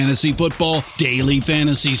play fantasy football, daily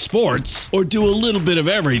fantasy sports, or do a little bit of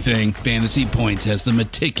everything, Fantasy Points has the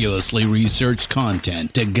meticulously researched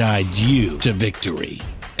content to guide you to victory.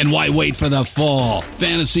 And why wait for the fall?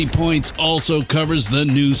 Fantasy Points also covers the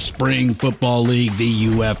new spring football league, the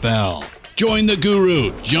UFL. Join the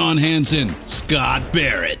guru, John Hansen, Scott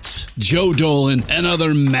Barrett, Joe Dolan, and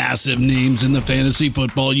other massive names in the fantasy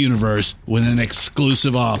football universe with an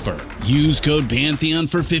exclusive offer. Use code Pantheon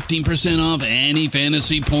for 15% off any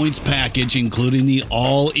Fantasy Points package, including the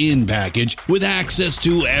all-in package, with access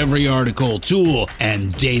to every article, tool,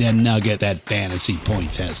 and data nugget that Fantasy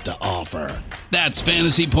Points has to offer. That's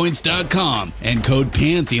FantasyPoints.com and code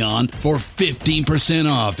Pantheon for 15%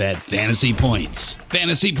 off at Fantasy Points.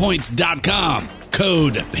 FantasyPoints.com,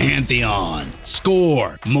 code Pantheon.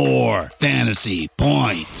 Score more fantasy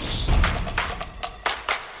points.